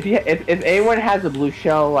 If anyone has a blue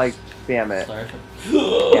shell, like spam it. Sorry.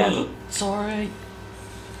 Yeah. Sorry.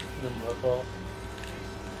 My fault.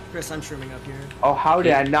 Chris, I'm shrooming up here. Oh, how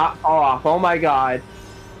did I not fall off? Oh my god.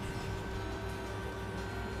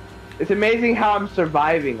 It's amazing how I'm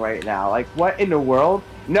surviving right now. Like, what in the world?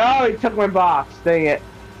 No, he took my box. Dang it.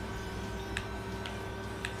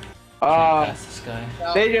 Pass this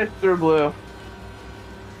guy. They just threw blue.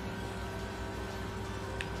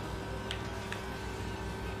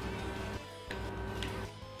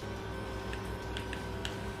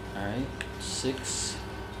 Alright. 6.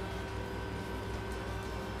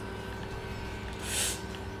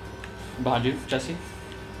 Behind you, Jesse.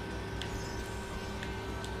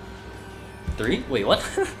 3? Wait, what?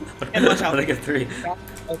 And watch out. How did I get 3?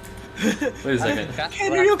 Wait a second.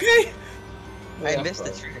 Ken, are you okay? I missed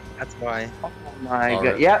the trick. That's why. Oh my All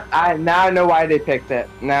god. right. Yep. Now I know why they picked it.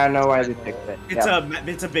 Now I know why they picked it. Yep.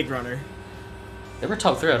 It's a big runner. They were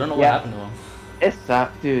top 3. I don't know what Yeah. happened to them. It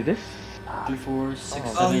sucked, dude. This. 2, 4, 6,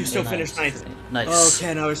 Oh. 7, Oh, you still 8, 9, finished 10. ninth. Nice. Oh,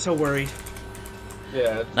 Ken, I was so worried.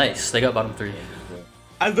 Yeah. Nice. They got bottom 3.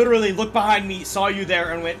 I literally looked behind me, saw you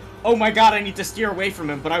there, and went, oh my god, I need to steer away from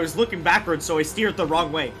him, but I was looking backwards, so I steered the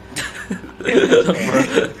wrong way.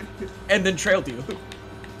 And then trailed you.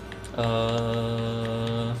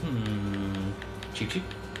 Cheap.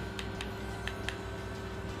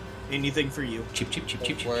 Anything for you.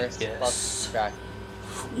 Cheap. Worst Yes. fucking guy.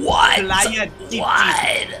 What? Playa deep.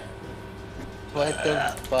 What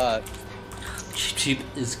the fuck? Cheap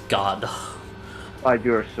is God. Oh,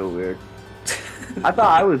 you are so weird. I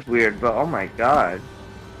thought I was weird, but oh my god.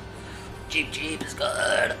 Cheap is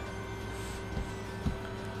good.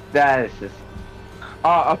 That is just.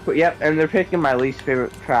 Oh, yep, and they're picking my least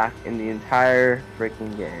favorite track in the entire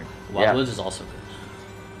freaking game. Wildwoods is also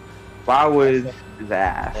good. Wildwoods is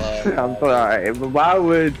ass. I'm sorry, but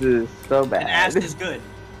Wildwoods is so bad. And ass is good.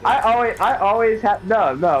 I always have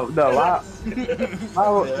no.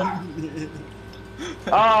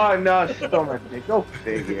 Oh no, so much. Go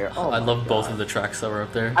figure. Oh I my love both God. of the tracks that were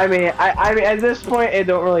up there. I mean, I mean, at this point, it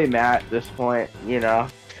don't really matter. At this point, you know.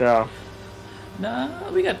 So. Nah,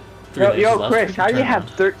 we got 3 races Yo, left. Chris, We how can do you turn have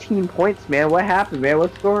around. 13 points, man? What happened, man?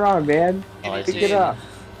 What's going on, man? Oh, I Pick see. it up.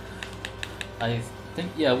 I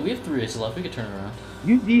think, yeah, we have 3 races left. We could turn it around.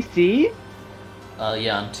 UDC?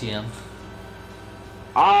 Yeah, on TM.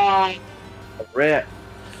 Ah, rip.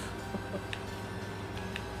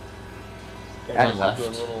 Guys, left.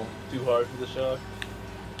 going a little too hard for the shock.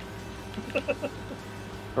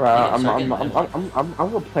 Bro, Yeah, I'm second,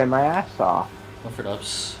 gonna play my ass off. Go for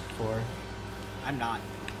ups. 4. I'm not.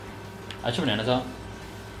 I took bananas out.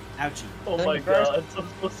 Ouchie. Oh my god, I'm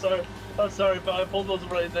so sorry. I'm sorry, but I pulled those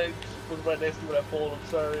right next to when I pulled. I'm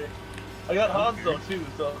sorry. I got Hans though too,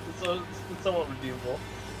 so it's somewhat redeemable.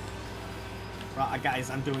 Guys,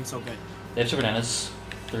 I'm doing so good. They have 2 bananas.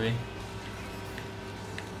 3.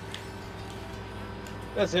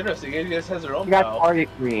 That's interesting. ADS has their own You got POW. target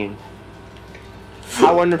green.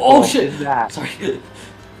 How wonderful Oh shit! is that? Sorry.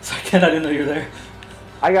 Sorry, Ken, I didn't know you were there.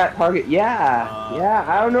 I got target. Yeah, yeah.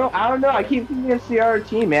 I don't know. I keep thinking it's the other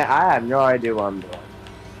team, man. I have no idea what I'm doing.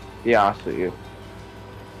 Be honest with you.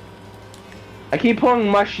 I keep pulling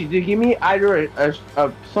mushy. Dude, give me either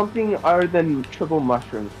a something other than triple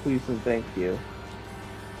mushrooms, please and thank you.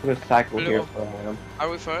 I'm gonna cycle here for a minute. Are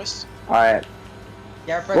we first? Alright.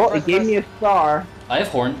 Yeah, first, Well, first, it gave me a star. I have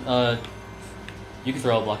horn. You can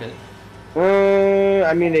throw a block it.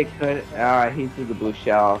 I mean, they could. Alright, he threw the blue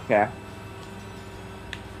shell. Okay.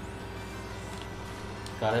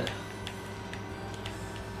 Got it.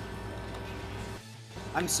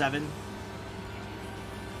 I'm 7.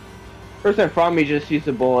 Person from me just used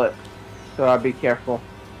a bullet, so I'll be careful.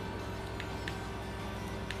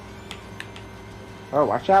 Oh,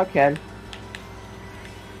 watch out, Ken.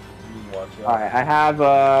 Watch out. Alright, I have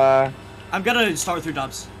I'm gonna start through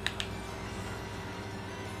dubs.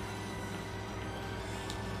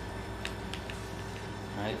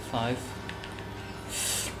 Alright, 5.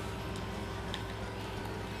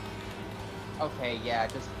 Okay, yeah,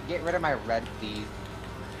 just get rid of my red, please.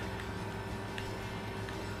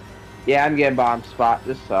 Yeah, I'm getting bomb spot.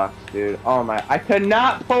 This sucks, dude. Oh my! I could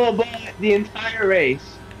not pull a bullet the entire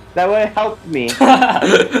race. That would have helped me.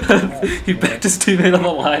 He backed his teammate on the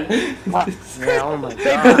line. Yeah, oh my They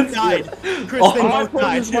god. both died. Chris, Oh, they I both pulled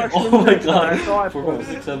died. this much Oh my That's all I god. 4, pulled.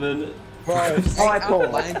 5, 6, 7. Bro, I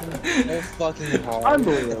pulled. so fucking hard.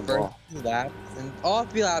 Unbelievable. The first 2 laps, and all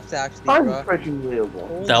 3 laps actually, bro.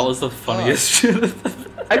 Unbelievable. That was the funniest shit.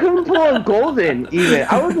 I couldn't pull a golden even.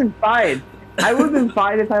 I wasn't fine. I would have been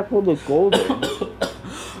fine if I pulled a golden.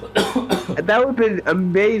 That would have been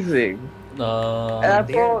amazing. And I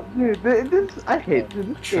pulled, dude, this I hate this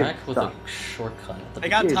game Track with a sucks. shortcut at the I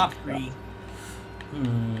got Dude. top 3.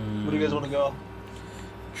 Hmm. Where do you guys want to go?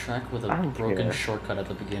 Track with I a don't broken care. shortcut at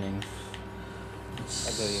the beginning.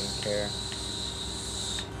 I don't even care.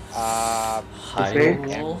 High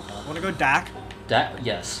Okay. roll. Wanna go DAC? That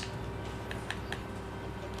yes.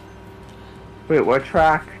 Wait, what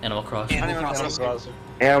track? Animal Crossing. Animal Animal Crossing. Crossing.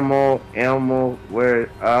 Animal, where?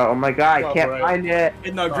 Oh my god, I can't Right. find it.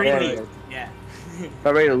 In the green There it leaf. is. Yeah.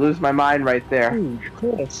 I'm ready to lose my mind right there.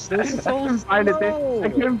 Chris, I this is so couldn't find it. I slow.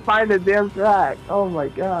 couldn't find the damn track. Oh my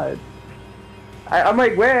god. I'm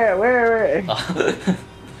like, where?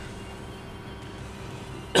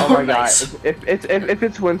 Oh my Nice. god. If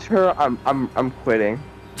it's winter, I'm quitting.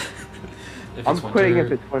 If I'm it's quitting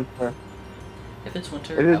winter- if it's winter. If it's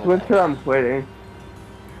winter. If I it's will winter, I'm quitting.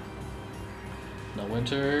 No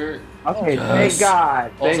winter. Okay, Yes. thank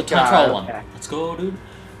God. Oh, it's a Thank time God. trial one. Okay. Let's go, dude.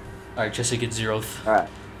 Alright, Jesse gets 0th. Alright.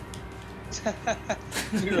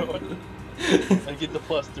 I get the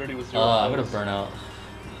plus 30 with 0. I'm gonna burn out.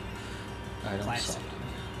 Alright, I'm Classic. soft.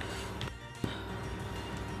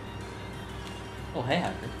 Oh, hey,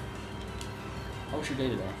 Hacker. How was your day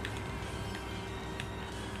today?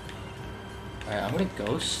 Alright, I'm gonna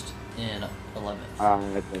ghost in 11th.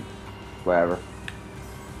 I think. Whatever.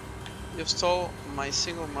 You stole my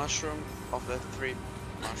single mushroom of the 3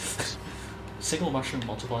 mushrooms. Single mushroom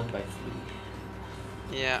multiplied by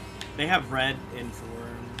 3. Yeah. They have red in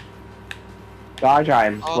form. Dodge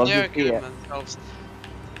items. Oh, Love they're to see killing it. themselves.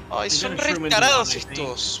 Ay, He's son gonna shroom into retarados one, I think.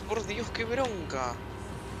 estos. Por Dios, qué bronca.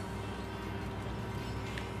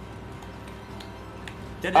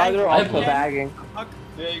 Did Oh, they're I also blew. bagging.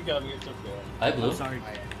 Yeah, you got me. It's okay. I blew. I'm sorry.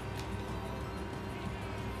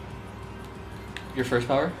 Your first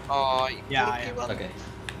power? Ay, Ya, ¿por ya. qué van? Okay.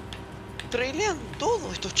 Trailean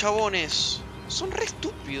todo estos chabones. Son re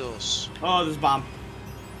estúpidos. Oh, there's bomb.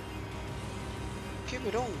 Qué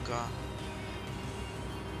bronca.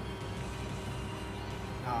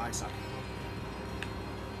 Oh, I suck.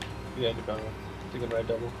 Yeah, depending. Taking right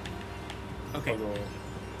double. Okay. I'll go.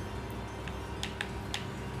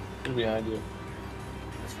 They're behind you.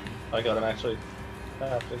 I got him actually.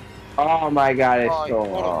 Half it. Oh my god, it's Ay, so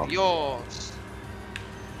por long. Dios.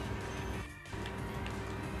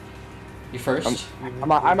 You first?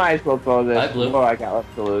 I might as well throw this. I blew. Oh, I got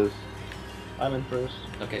left to lose. I'm in first.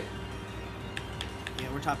 Okay. Yeah,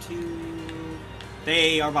 we're top 2.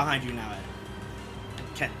 They are behind you now, Ed.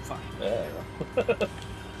 Ken, fuck. Yeah.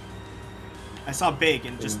 I saw big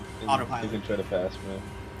and just You autopilot. can try to pass me.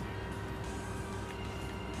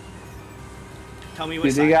 Tell me what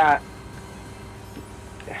Dude, side. they got.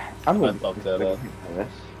 I'm I gonna fucked that up. this.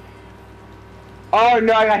 Oh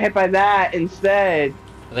no, I got hit by that instead.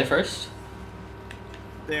 Are they first?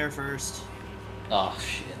 There first. Oh,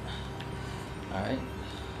 shit. Alright.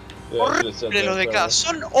 Yeah, I should've said Horribles los de that, acá.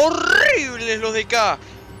 Son horribles los de acá.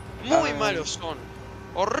 Muy Ah. malos son.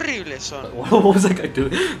 Horribles son. What was that guy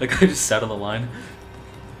doing? That guy just sat on the line.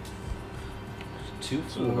 2,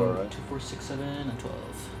 4, alright. 2, 4, 6, 7, and 12.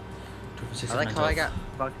 2, 4, 6, I 7, like 9, how I 12. got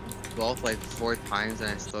fucked both like 4 times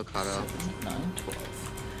and I still caught up. 9,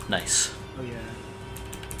 12. Nice. Oh yeah.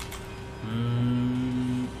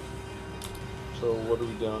 So what are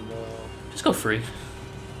we doing now? Just go free.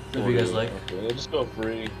 Whatever you guys like. Okay, yeah, just go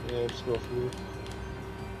free. Yeah, just go free.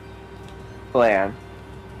 Plan.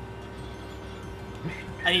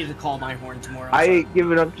 I need to call my horn tomorrow. I so- ain't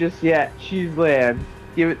giving up just yet. Cheese land.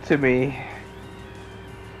 Give it to me.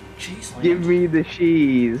 Cheese. Give me the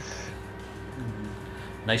cheese.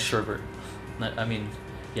 Nice sherbet. I mean,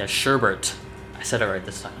 yeah, sherbet. I said it right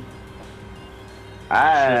this time.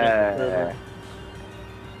 Ah.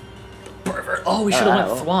 Pervert. Oh, we should have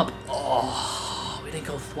went well. thwomp. Oh, we didn't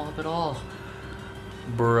go thwomp at all.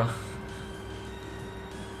 Bruh. Oh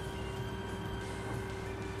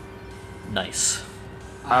Nice.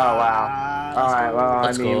 wow. let's Alright, go. well,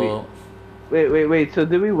 Let's I mean, go. wait. So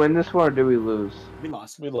did we win this one or did we lose? We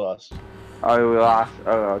lost. We lost. Oh, we lost.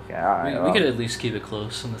 Oh, okay. Alright. We well. could at least keep it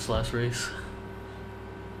close in this last race.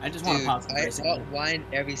 I just want to Dude, pause some I racing. outlined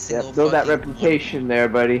every Yeah, single build that fucking reputation there,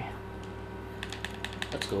 buddy.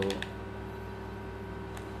 Let's go.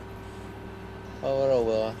 Oh,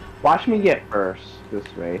 well. Watch me get first this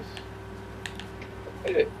race.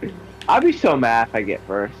 I'll be so mad if I get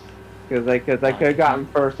first. Cause I could have gotten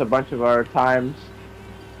first a bunch of other times.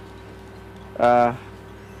 Alright.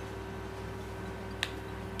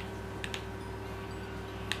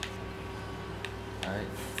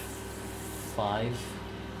 5.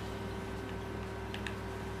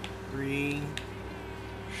 3.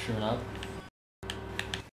 Shooting up.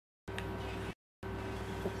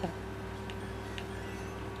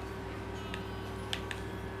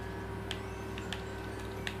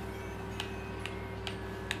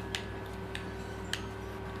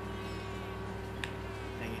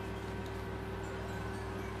 Dang it.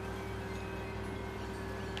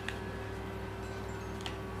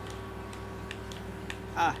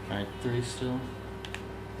 Ah, Alright, 3 still.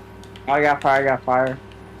 I got fire.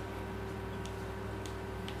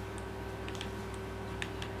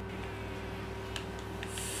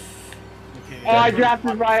 okay. Oh, I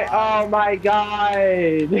drafted right. Oh my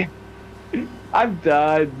god. I'm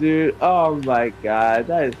done, dude. Oh my god,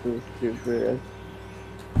 that is so stupid.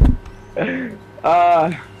 I'm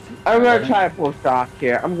gonna try to pull shock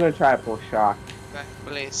here. Okay,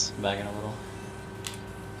 please. Bagging a little.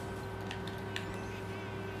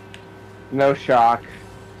 No shock.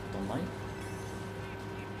 Don't mind.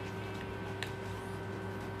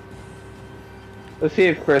 Let's see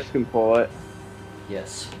if Chris can pull it.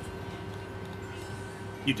 Yes.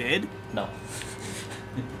 You did? No.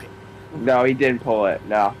 No, he didn't pull it.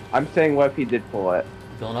 No, I'm saying what if he did pull it?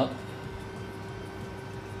 Filling up.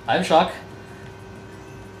 I have shock.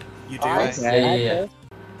 You do? Yeah.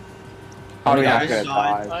 How many not dodges? gonna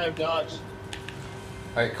dodge? I have dodged.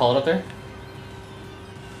 Alright, call it up there.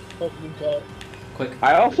 Fucking cut. Quick.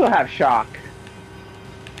 I also have shock.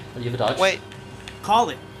 You have a dodge? Wait, Call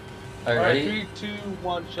it. Alright, Alright, ready? 3, 2,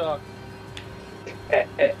 1, shock.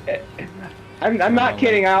 I'm not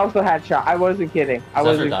kidding. I also had shock. I wasn't kidding. I Is that for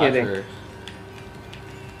wasn't dodge kidding. or-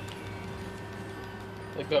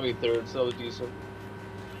 It got me third, so that was decent.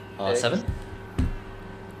 7?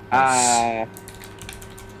 I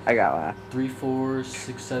got last. 3, 4,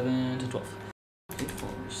 6, 7, 10, 12. 3, 4,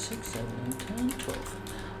 6, 7, 10, 12.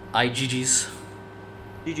 GG's.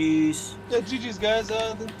 GG's. Yeah, GG's guys.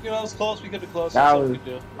 It was close. We kept it close. That That's all was- we could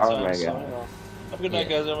do. oh my So, God. have a good night,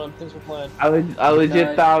 Yeah. guys, everyone. Thanks for playing. I legit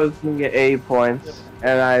Nice. thought I was gonna get 80 points,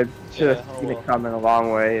 and I should have Yeah, oh seen well. it coming a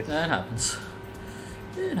long way. That happens.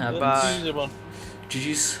 It happens. Bye. GG's, everyone.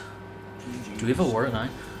 GG's. Do we have a war at 9?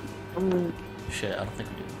 Shit, I don't think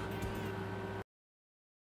we do.